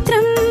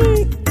க்ஷேத்திரம்.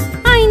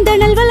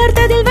 ஐந்தனல்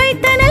வளர்த்ததில்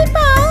வைத்தனல்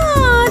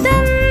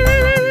பாதம்.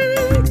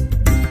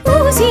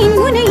 ஊசியின்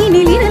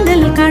முனையினில்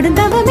இருந்தல் கடும்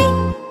தவமே,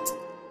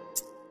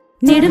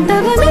 நெடும்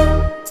தவமே,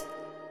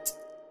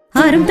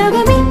 அரும்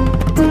தவமே,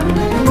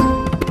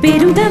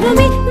 பெரும்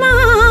தவமே.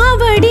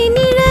 மாவடி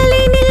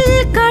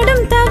நிழலினில்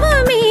கடும்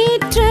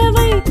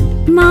தவமேற்றவள்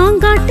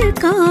மாங்காட்டு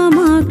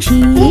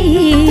காமாட்சியே.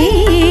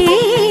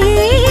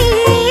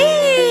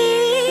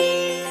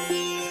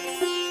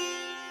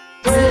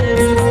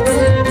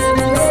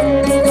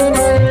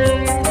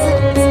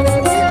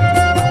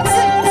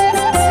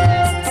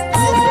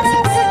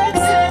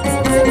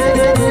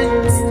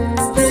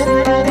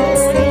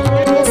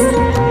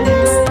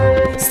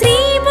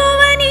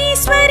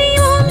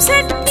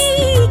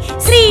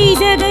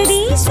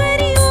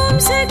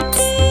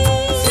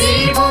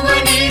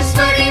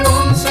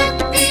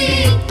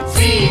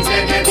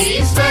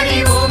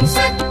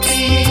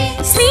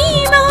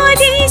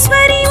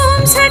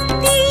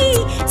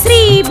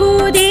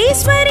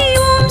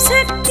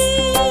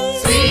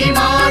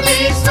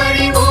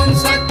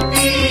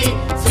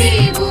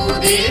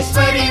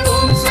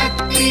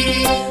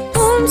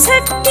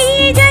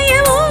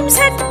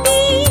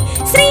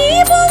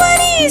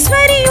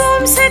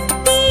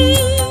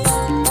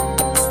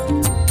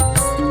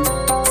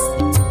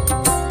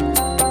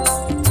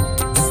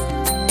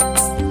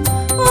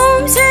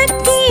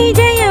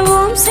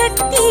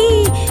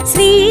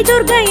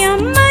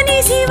 दुर्गयम्मनि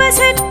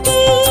शिवशक्ति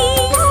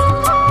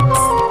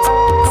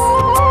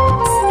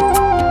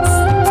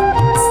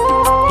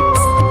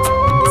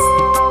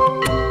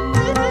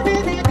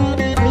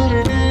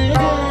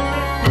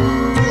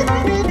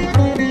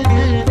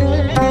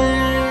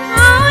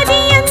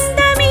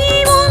आदियन्तमे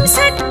ओम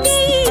शक्ति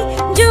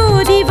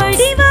ज्योति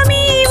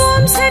वडिवमे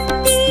ओम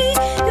शक्ति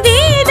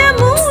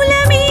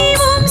वेदमूलमे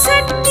ओम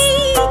शक्ति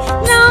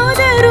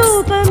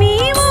नादरूपमे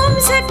ओम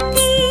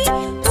शक्ति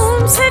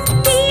ओम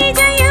शक्ति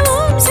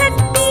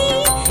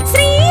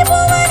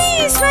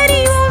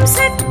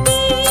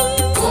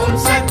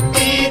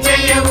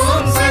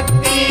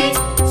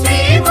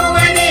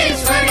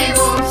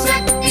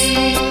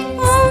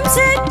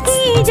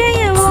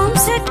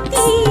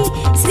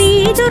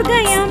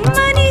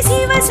दुर्गयम्मनि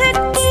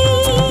शिवशक्ति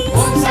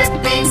ओम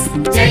शक्ति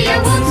जय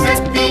ओम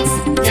शक्ति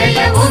जय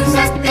ओम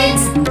शक्ति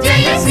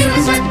जय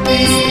शिवशक्ति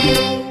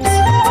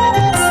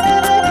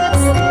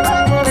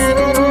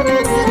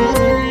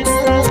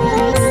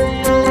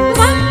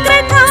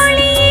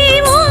वक्रकाली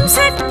ओम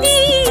शक्ति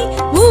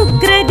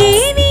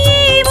उग्रदेवी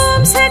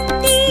ओम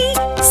शक्ति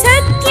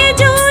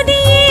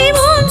सत्यज्योति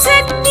ओम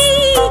शक्ति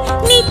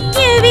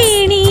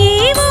नित्यवेणी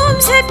ओम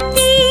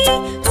शक्ति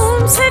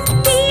ओम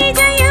शक्ति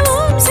जय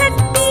ओम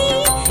शक्ति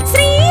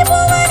श्री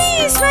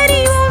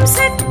भुवनेश्वरी ओम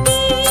शक्ति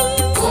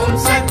ओम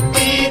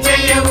शक्ति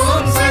जय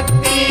ओम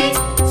शक्ति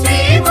श्री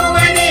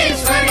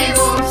भुवनेश्वरी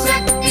ओम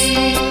शक्ति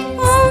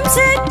ओम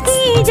शक्ति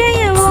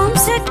जय ओम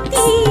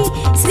शक्ति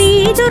श्री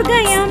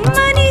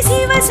दुर्गयम्मनि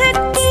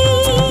शिवशक्ति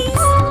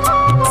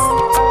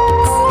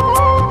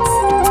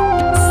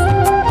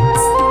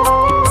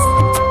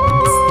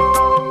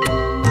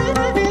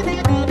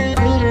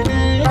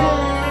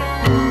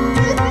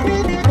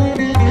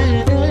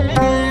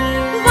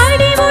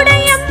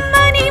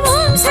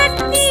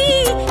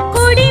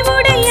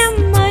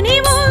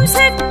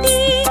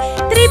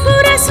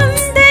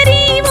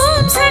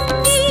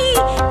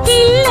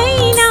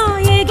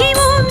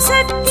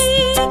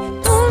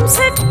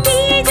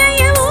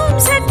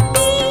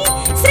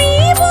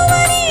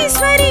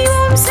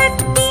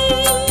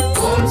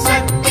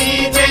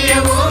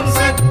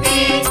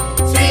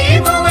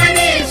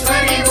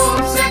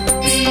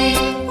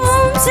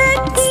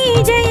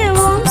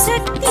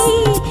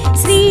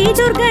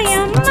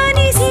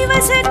दुर्गयम्मनि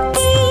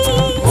शिवशक्ति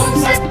ओम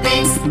शक्ति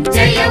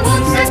जय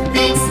ओम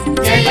शक्ति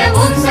जय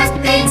ओम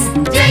शक्ति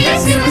जय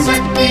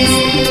शिवशक्ति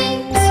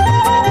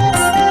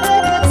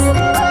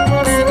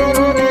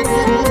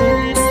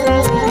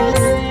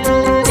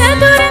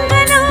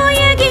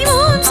चतुरंगनायकि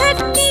ओम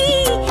शक्ति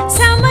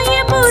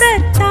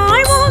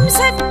समयपुरत्ताळ ओम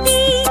शक्ति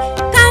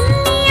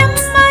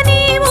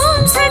कन्नियम्मने ओम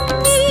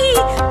शक्ति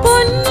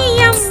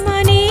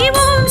पोन्नियम्मने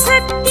ओम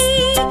शक्ति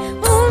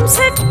ओम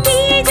शक्ति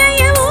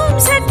जय ओम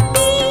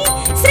शक्ति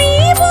श्री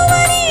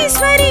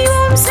भुवनेश्वरी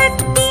ओम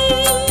शक्ति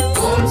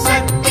ओम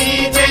शक्ति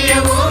जय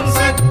ओम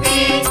शक्ति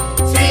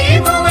श्री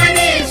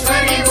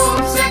भुवनेश्वरी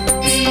ओम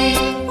शक्ति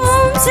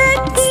ओम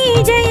शक्ति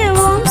जय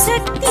ओम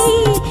शक्ति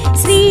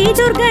श्री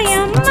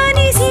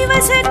दुर्गयम्मनि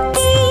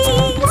शिवशक्ति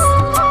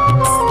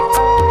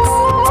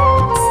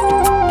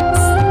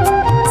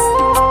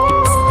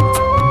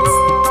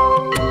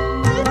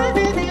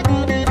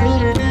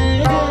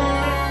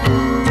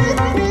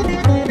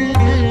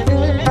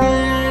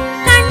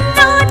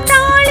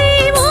कण्णात्ताळे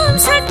ओम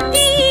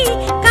शक्ति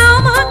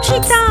कामाक्षि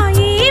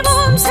ताये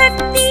ओम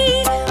शक्ति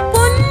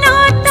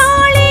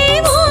पोन्नात्ताळे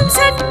ओम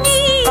शक्ति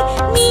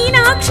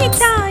मीनाक्षि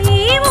ताये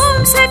ओम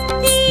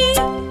शक्ति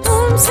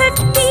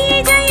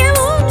जय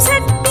ओम शक्ति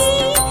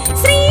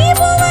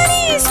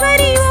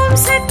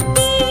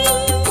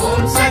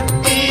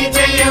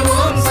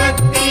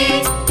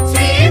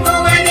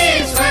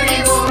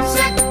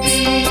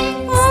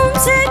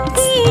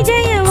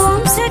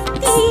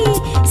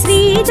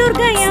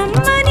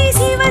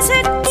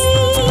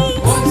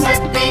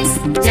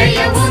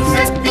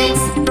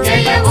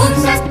ஓம்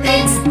சக்தி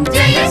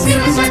ஜெய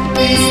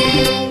சிவசக்தி.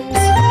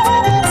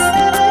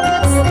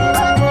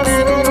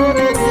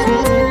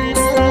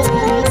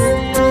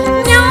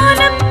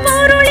 ஞானப்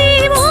பொருளே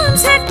ஓம்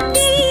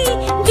சக்தி,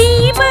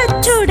 தீபச்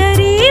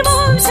சுடரே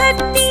ஓம்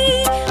சக்தி,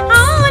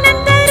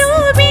 ஆனந்த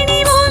ரூபிணி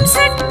ஓம்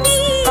சக்தி,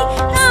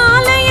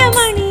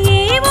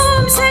 ஆலயமணியே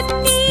ஓம்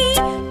சக்தி.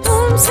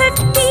 ஓம்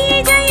சக்தி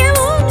ஜெய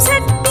ஓம்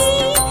சக்தி,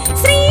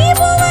 ஸ்ரீ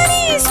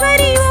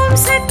புவனேஸ்வரி ஓம்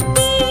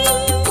சக்தி.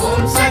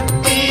 ஓம்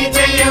சக்தி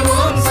ஜெய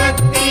ஓம்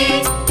சக்தி,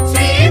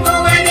 ஸ்ரீ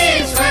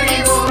புவனேஸ்வரி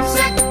ஓம்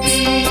சக்தி.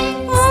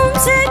 ஓம்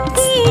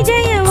சக்தி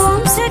ஜெய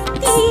ஓம்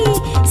சக்தி,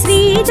 ஸ்ரீ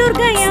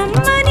துர்கை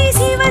அம்மனி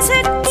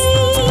சிவசக்தி.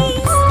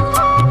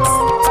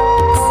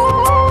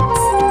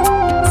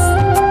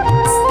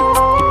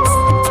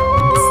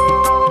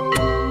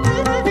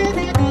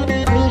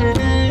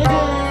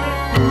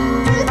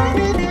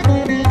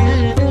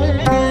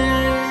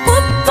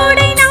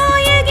 பொப்புடை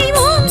நாயகி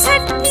ஓம்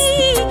சக்தி,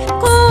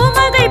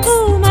 கோமகள்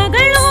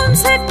பூமகள் ஓம்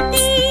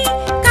சக்தி,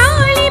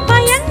 காளி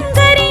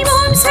பயங்கரி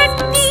ஓம்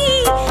சக்தி,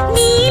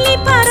 நீலி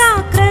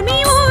பராக்கிரமி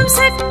ஓம்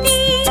சக்தி.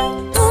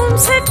 ஓம்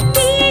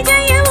சக்தி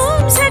ஜெய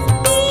ஓம்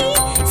சக்தி,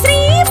 ஸ்ரீ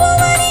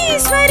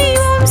புவனேஸ்வரி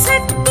ஓம்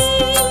சக்தி.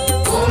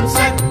 ஓம்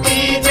சக்தி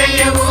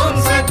ஜெய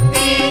ஓம்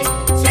சக்தி,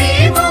 ஸ்ரீ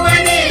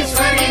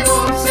புவனேஸ்வரி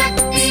ஓம்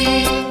சக்தி.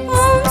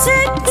 ஓம்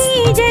சக்தி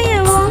ஜெய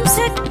ஓம்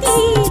சக்தி,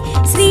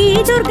 ஸ்ரீ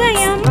துர்கை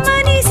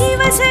அம்மனி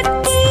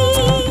சிவசக்தி.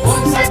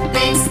 ஓம்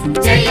சக்தி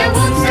ஜெய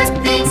ஓம்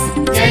சக்தி,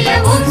 ஜெய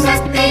ஓம்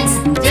சக்தி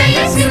ஜெய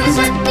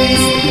சிவசக்தி.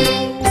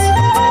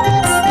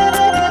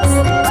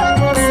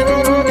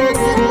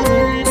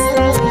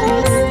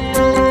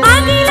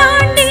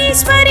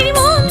 அகிலாண்டேஸ்வரி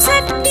ஓம்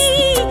சக்தி,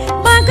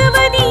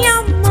 பகவதி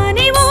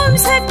அம்மனை ஓம்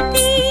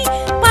சக்தி,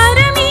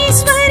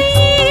 பரமேஸ்வரி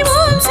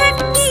ஓம்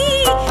சக்தி,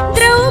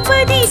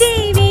 திரௌபதி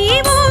தேவி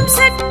ஓம்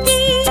சக்தி.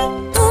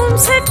 ஓம்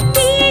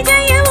சக்தி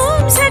ஜெய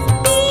ஓம்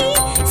சக்தி,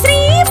 ஸ்ரீ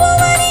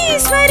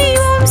புவனேஸ்வரி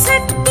ஓம்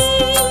சக்தி.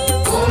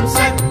 ஓம்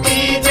சக்தி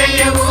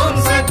ஜெய ஓம்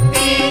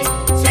சக்தி,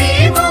 ஸ்ரீ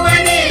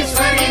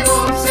புவனேஸ்வரி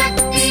ஓம்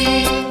சக்தி.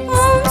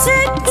 ஓம்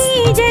சக்தி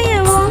ஜெய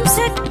ஓம்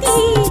சக்தி,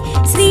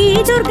 ஸ்ரீ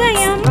துர்கை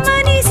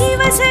அம்மனி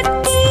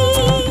சிவசக்தி.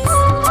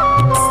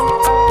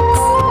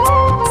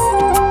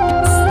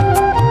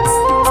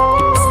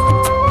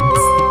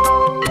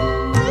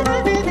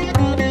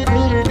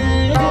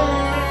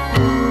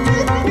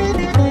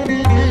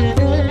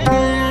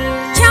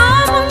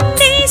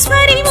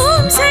 சாமுண்டேஸ்வரி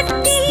ஓம்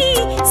சக்தி,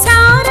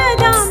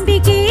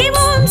 சாரதாம்பிகே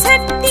ஓம்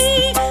சக்தி,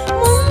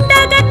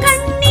 முண்டக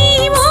கண்ணி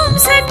ஓம்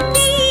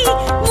சக்தி,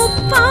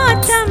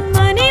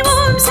 முப்பாத்தம்மனே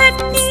ஓம்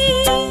சக்தி.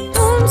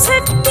 ஓம்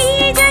சக்தி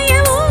ஜெய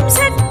ஓம்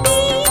சக்தி,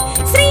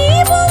 ஸ்ரீ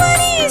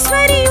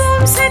புவனேஸ்வரி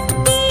ஓம்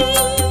சக்தி.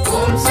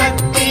 ஓம்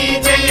சக்தி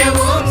ஜெய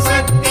ஓம்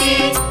சக்தி,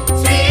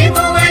 ஸ்ரீ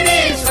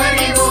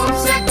புவனேஸ்வரி ஓம்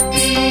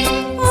சக்தி.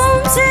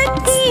 ஓம்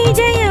சக்தி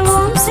ஜெய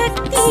ஓம்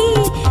சக்தி,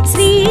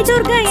 ஸ்ரீ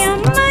துர்கை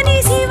அம்மனி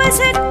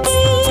சிவசக்தி.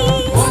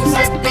 ஓம்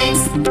சக்தி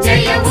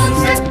ஜெய ஓம்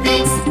சக்தி,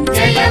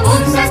 ஜெய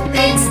ஓம்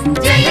சக்தி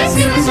ஜெய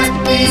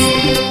சிவசக்தி.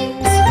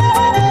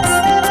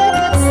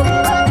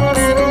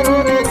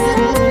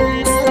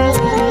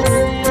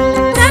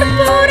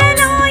 கற்பூர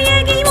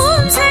நாயகி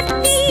ஓம்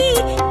சக்தி,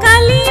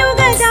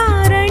 கலியுக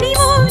தாரணி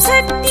ஓம்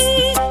சக்தி,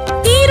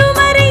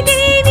 திருமறை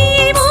தேவி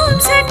ஓம்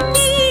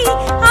சக்தி,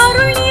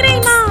 அருள் நிறை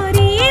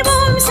மாரியே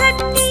ஓம்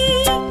சக்தி.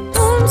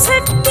 ஓம்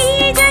சக்தி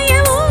ஜெய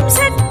ஓம்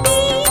சக்தி,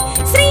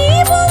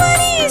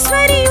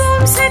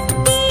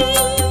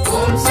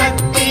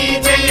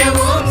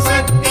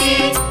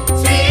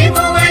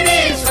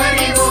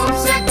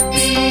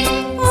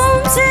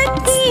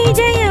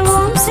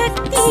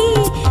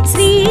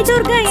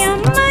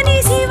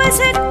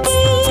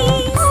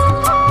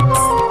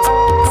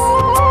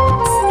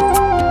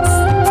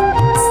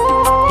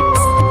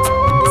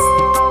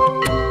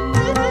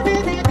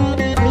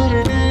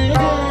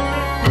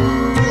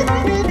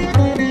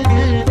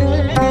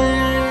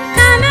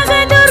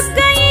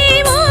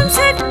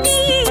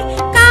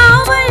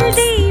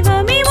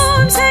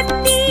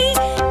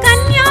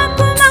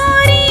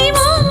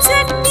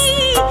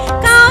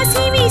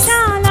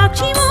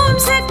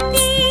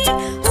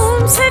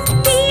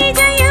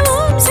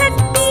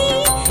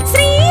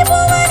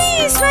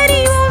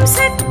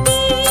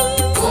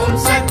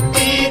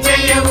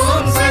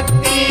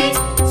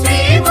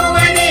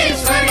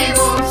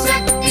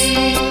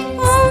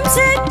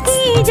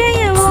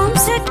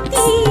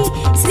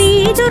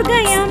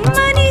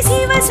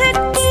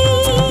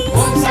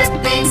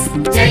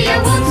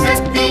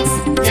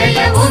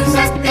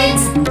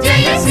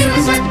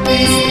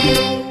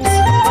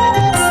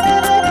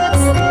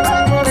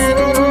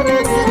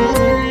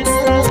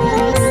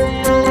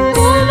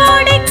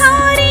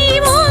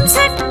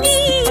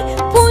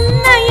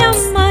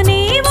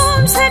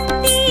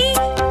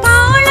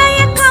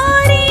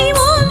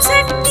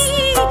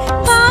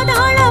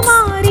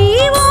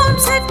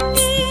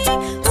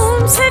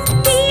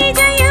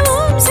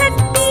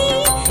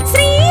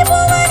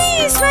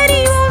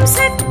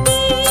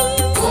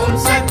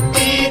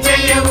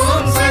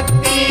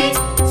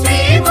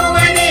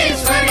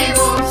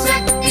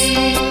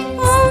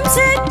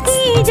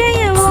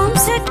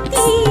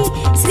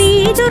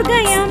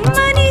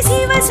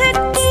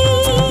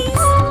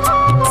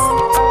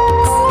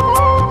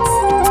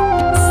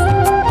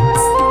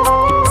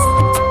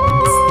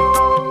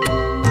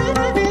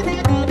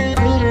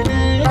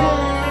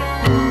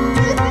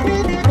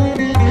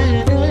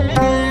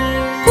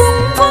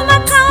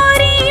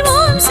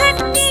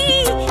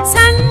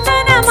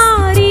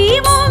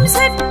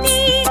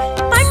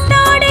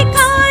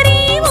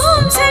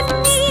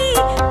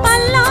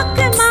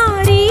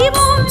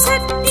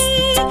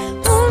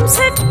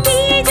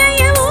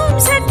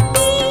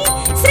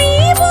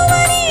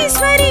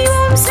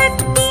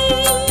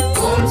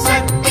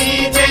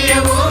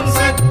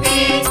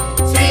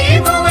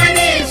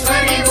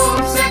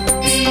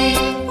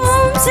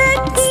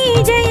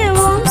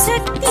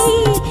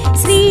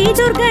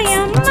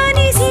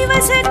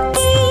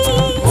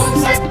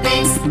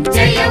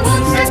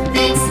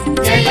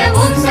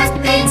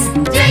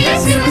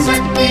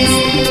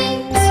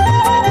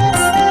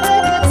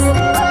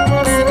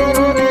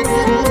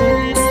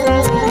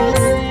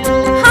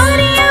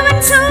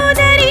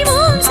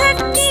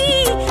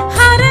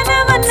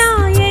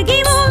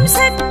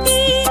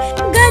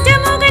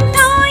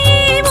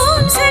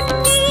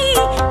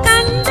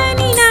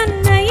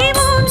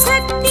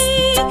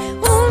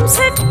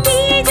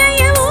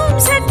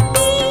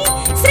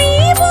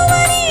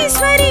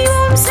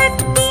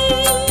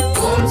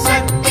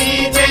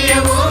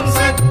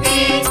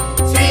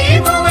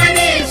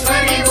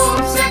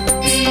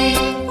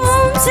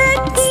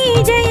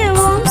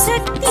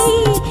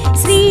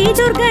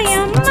 துர்கை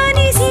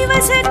அம்மனி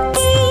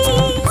சிவசக்தி.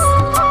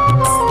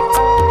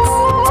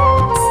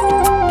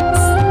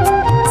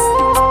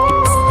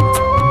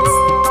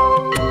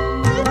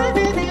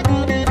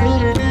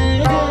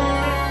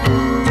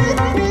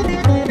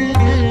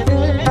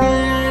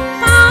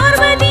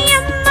 பார்வதி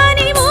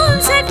அம்மனி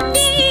ஓம்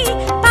சக்தி,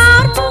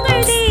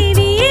 பார்ப்புகழ்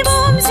தேவி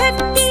ஓம்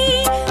சக்தி,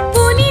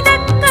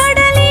 புனிதக்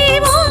கடலே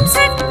ஓம்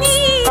சக்தி,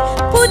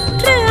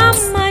 புற்று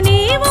அம்மனே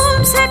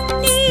ஓம்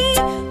சக்தி.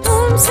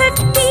 ஓம்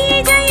சக்தி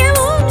ஜெய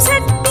ஓம்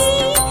சக்தி,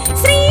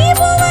 ஸ்ரீ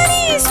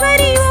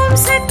புவனேஸ்வரி ஓம்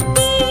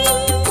சக்தி.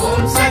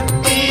 ஓம்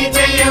சக்தி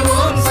ஜெய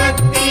ஓம்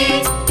சக்தி,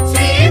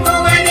 ஸ்ரீ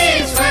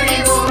புவனேஸ்வரி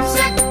ஓம்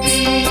சக்தி.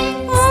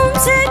 ஓம்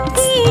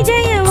சக்தி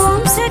ஜெய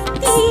ஓம்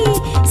சக்தி,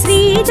 ஸ்ரீ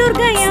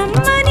துர்கை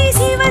அம்மனி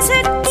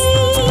சிவசக்தி.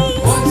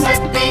 ஓம்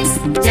சக்தி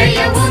ஜெய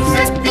ஓம்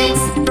சக்தி,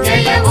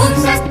 ஜெய ஓம்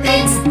சக்தி,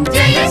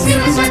 ஜெய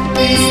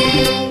சிவசக்தி.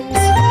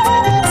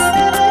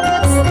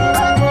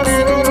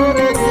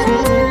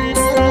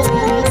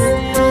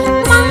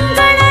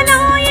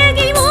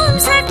 மங்களநாயகி ஓம்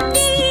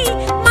சக்தி,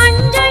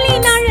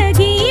 மஞ்சளின்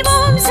அழகி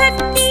ஓம்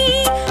சக்தி,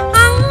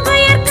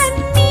 அங்கையர்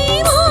கன்னி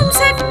ஓம்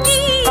சக்தி,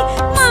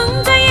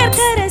 மங்கையர்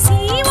கரசி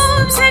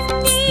ஓம்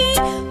சக்தி.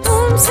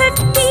 ஓம்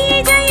சக்தி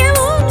ஜெய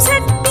ஓம்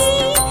சக்தி,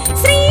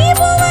 ஸ்ரீ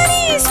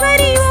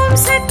புவனேஸ்வரி ஓம்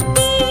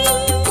சக்தி.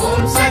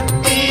 ஓம்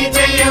சக்தி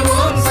ஜெய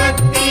ஓம்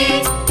சக்தி,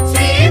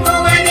 ஸ்ரீ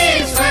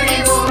புவனேஸ்வரி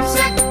ஓம்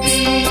சக்தி.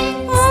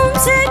 ஓம்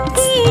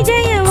சக்தி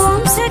ஜெய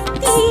ஓம்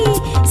சக்தி,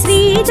 ஸ்ரீ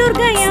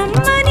துர்கை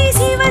அம்மனி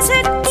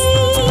சிவசக்தி.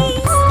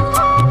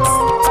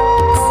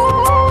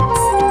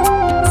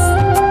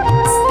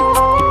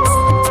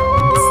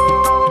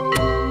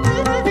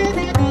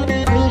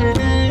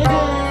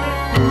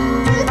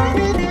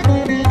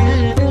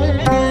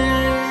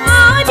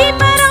 ஆதி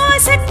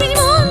பராசக்தி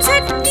ஓம்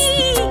சக்தி,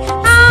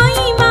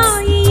 ஆயி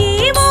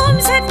மாயியே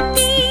ஓம்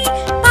சக்தி,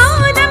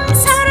 பாதம்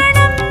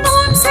சரணம்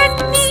ஓம்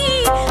சக்தி,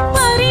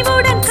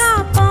 பரிவுடன்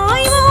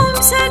காப்பாய்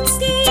ஓம்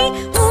சக்தி.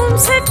 ஓம்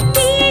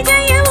சக்தி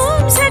ஜெய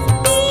ஓம்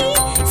சக்தி,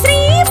 ஸ்ரீ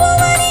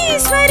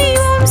புவனேஸ்வரி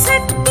ஓம்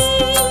சக்தி.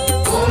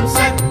 ஓம்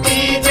சக்தி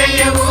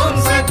ஜெய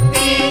ஓம்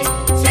சக்தி,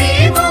 ஸ்ரீ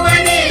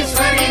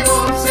புவனேஸ்வரி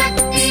ஓம்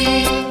சக்தி.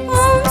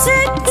 ஓம்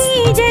சக்தி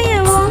ஜெய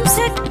ஓம்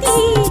சக்தி,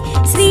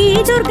 ஸ்ரீ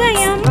துர்கை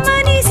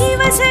அம்மனி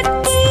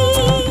சிவசக்தி.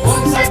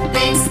 ஓம்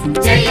சக்தி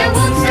ஜெய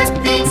ஓம்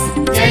சக்தி,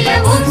 ஜெய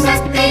ஓம்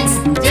சக்தி,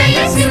 ஜெய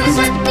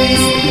சிவசக்தி.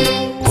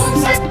 ஓம்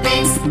சக்தி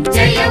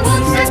ஜெய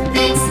ஓம்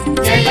சக்தி,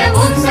 ஜெய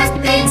ஓம்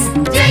சக்தி,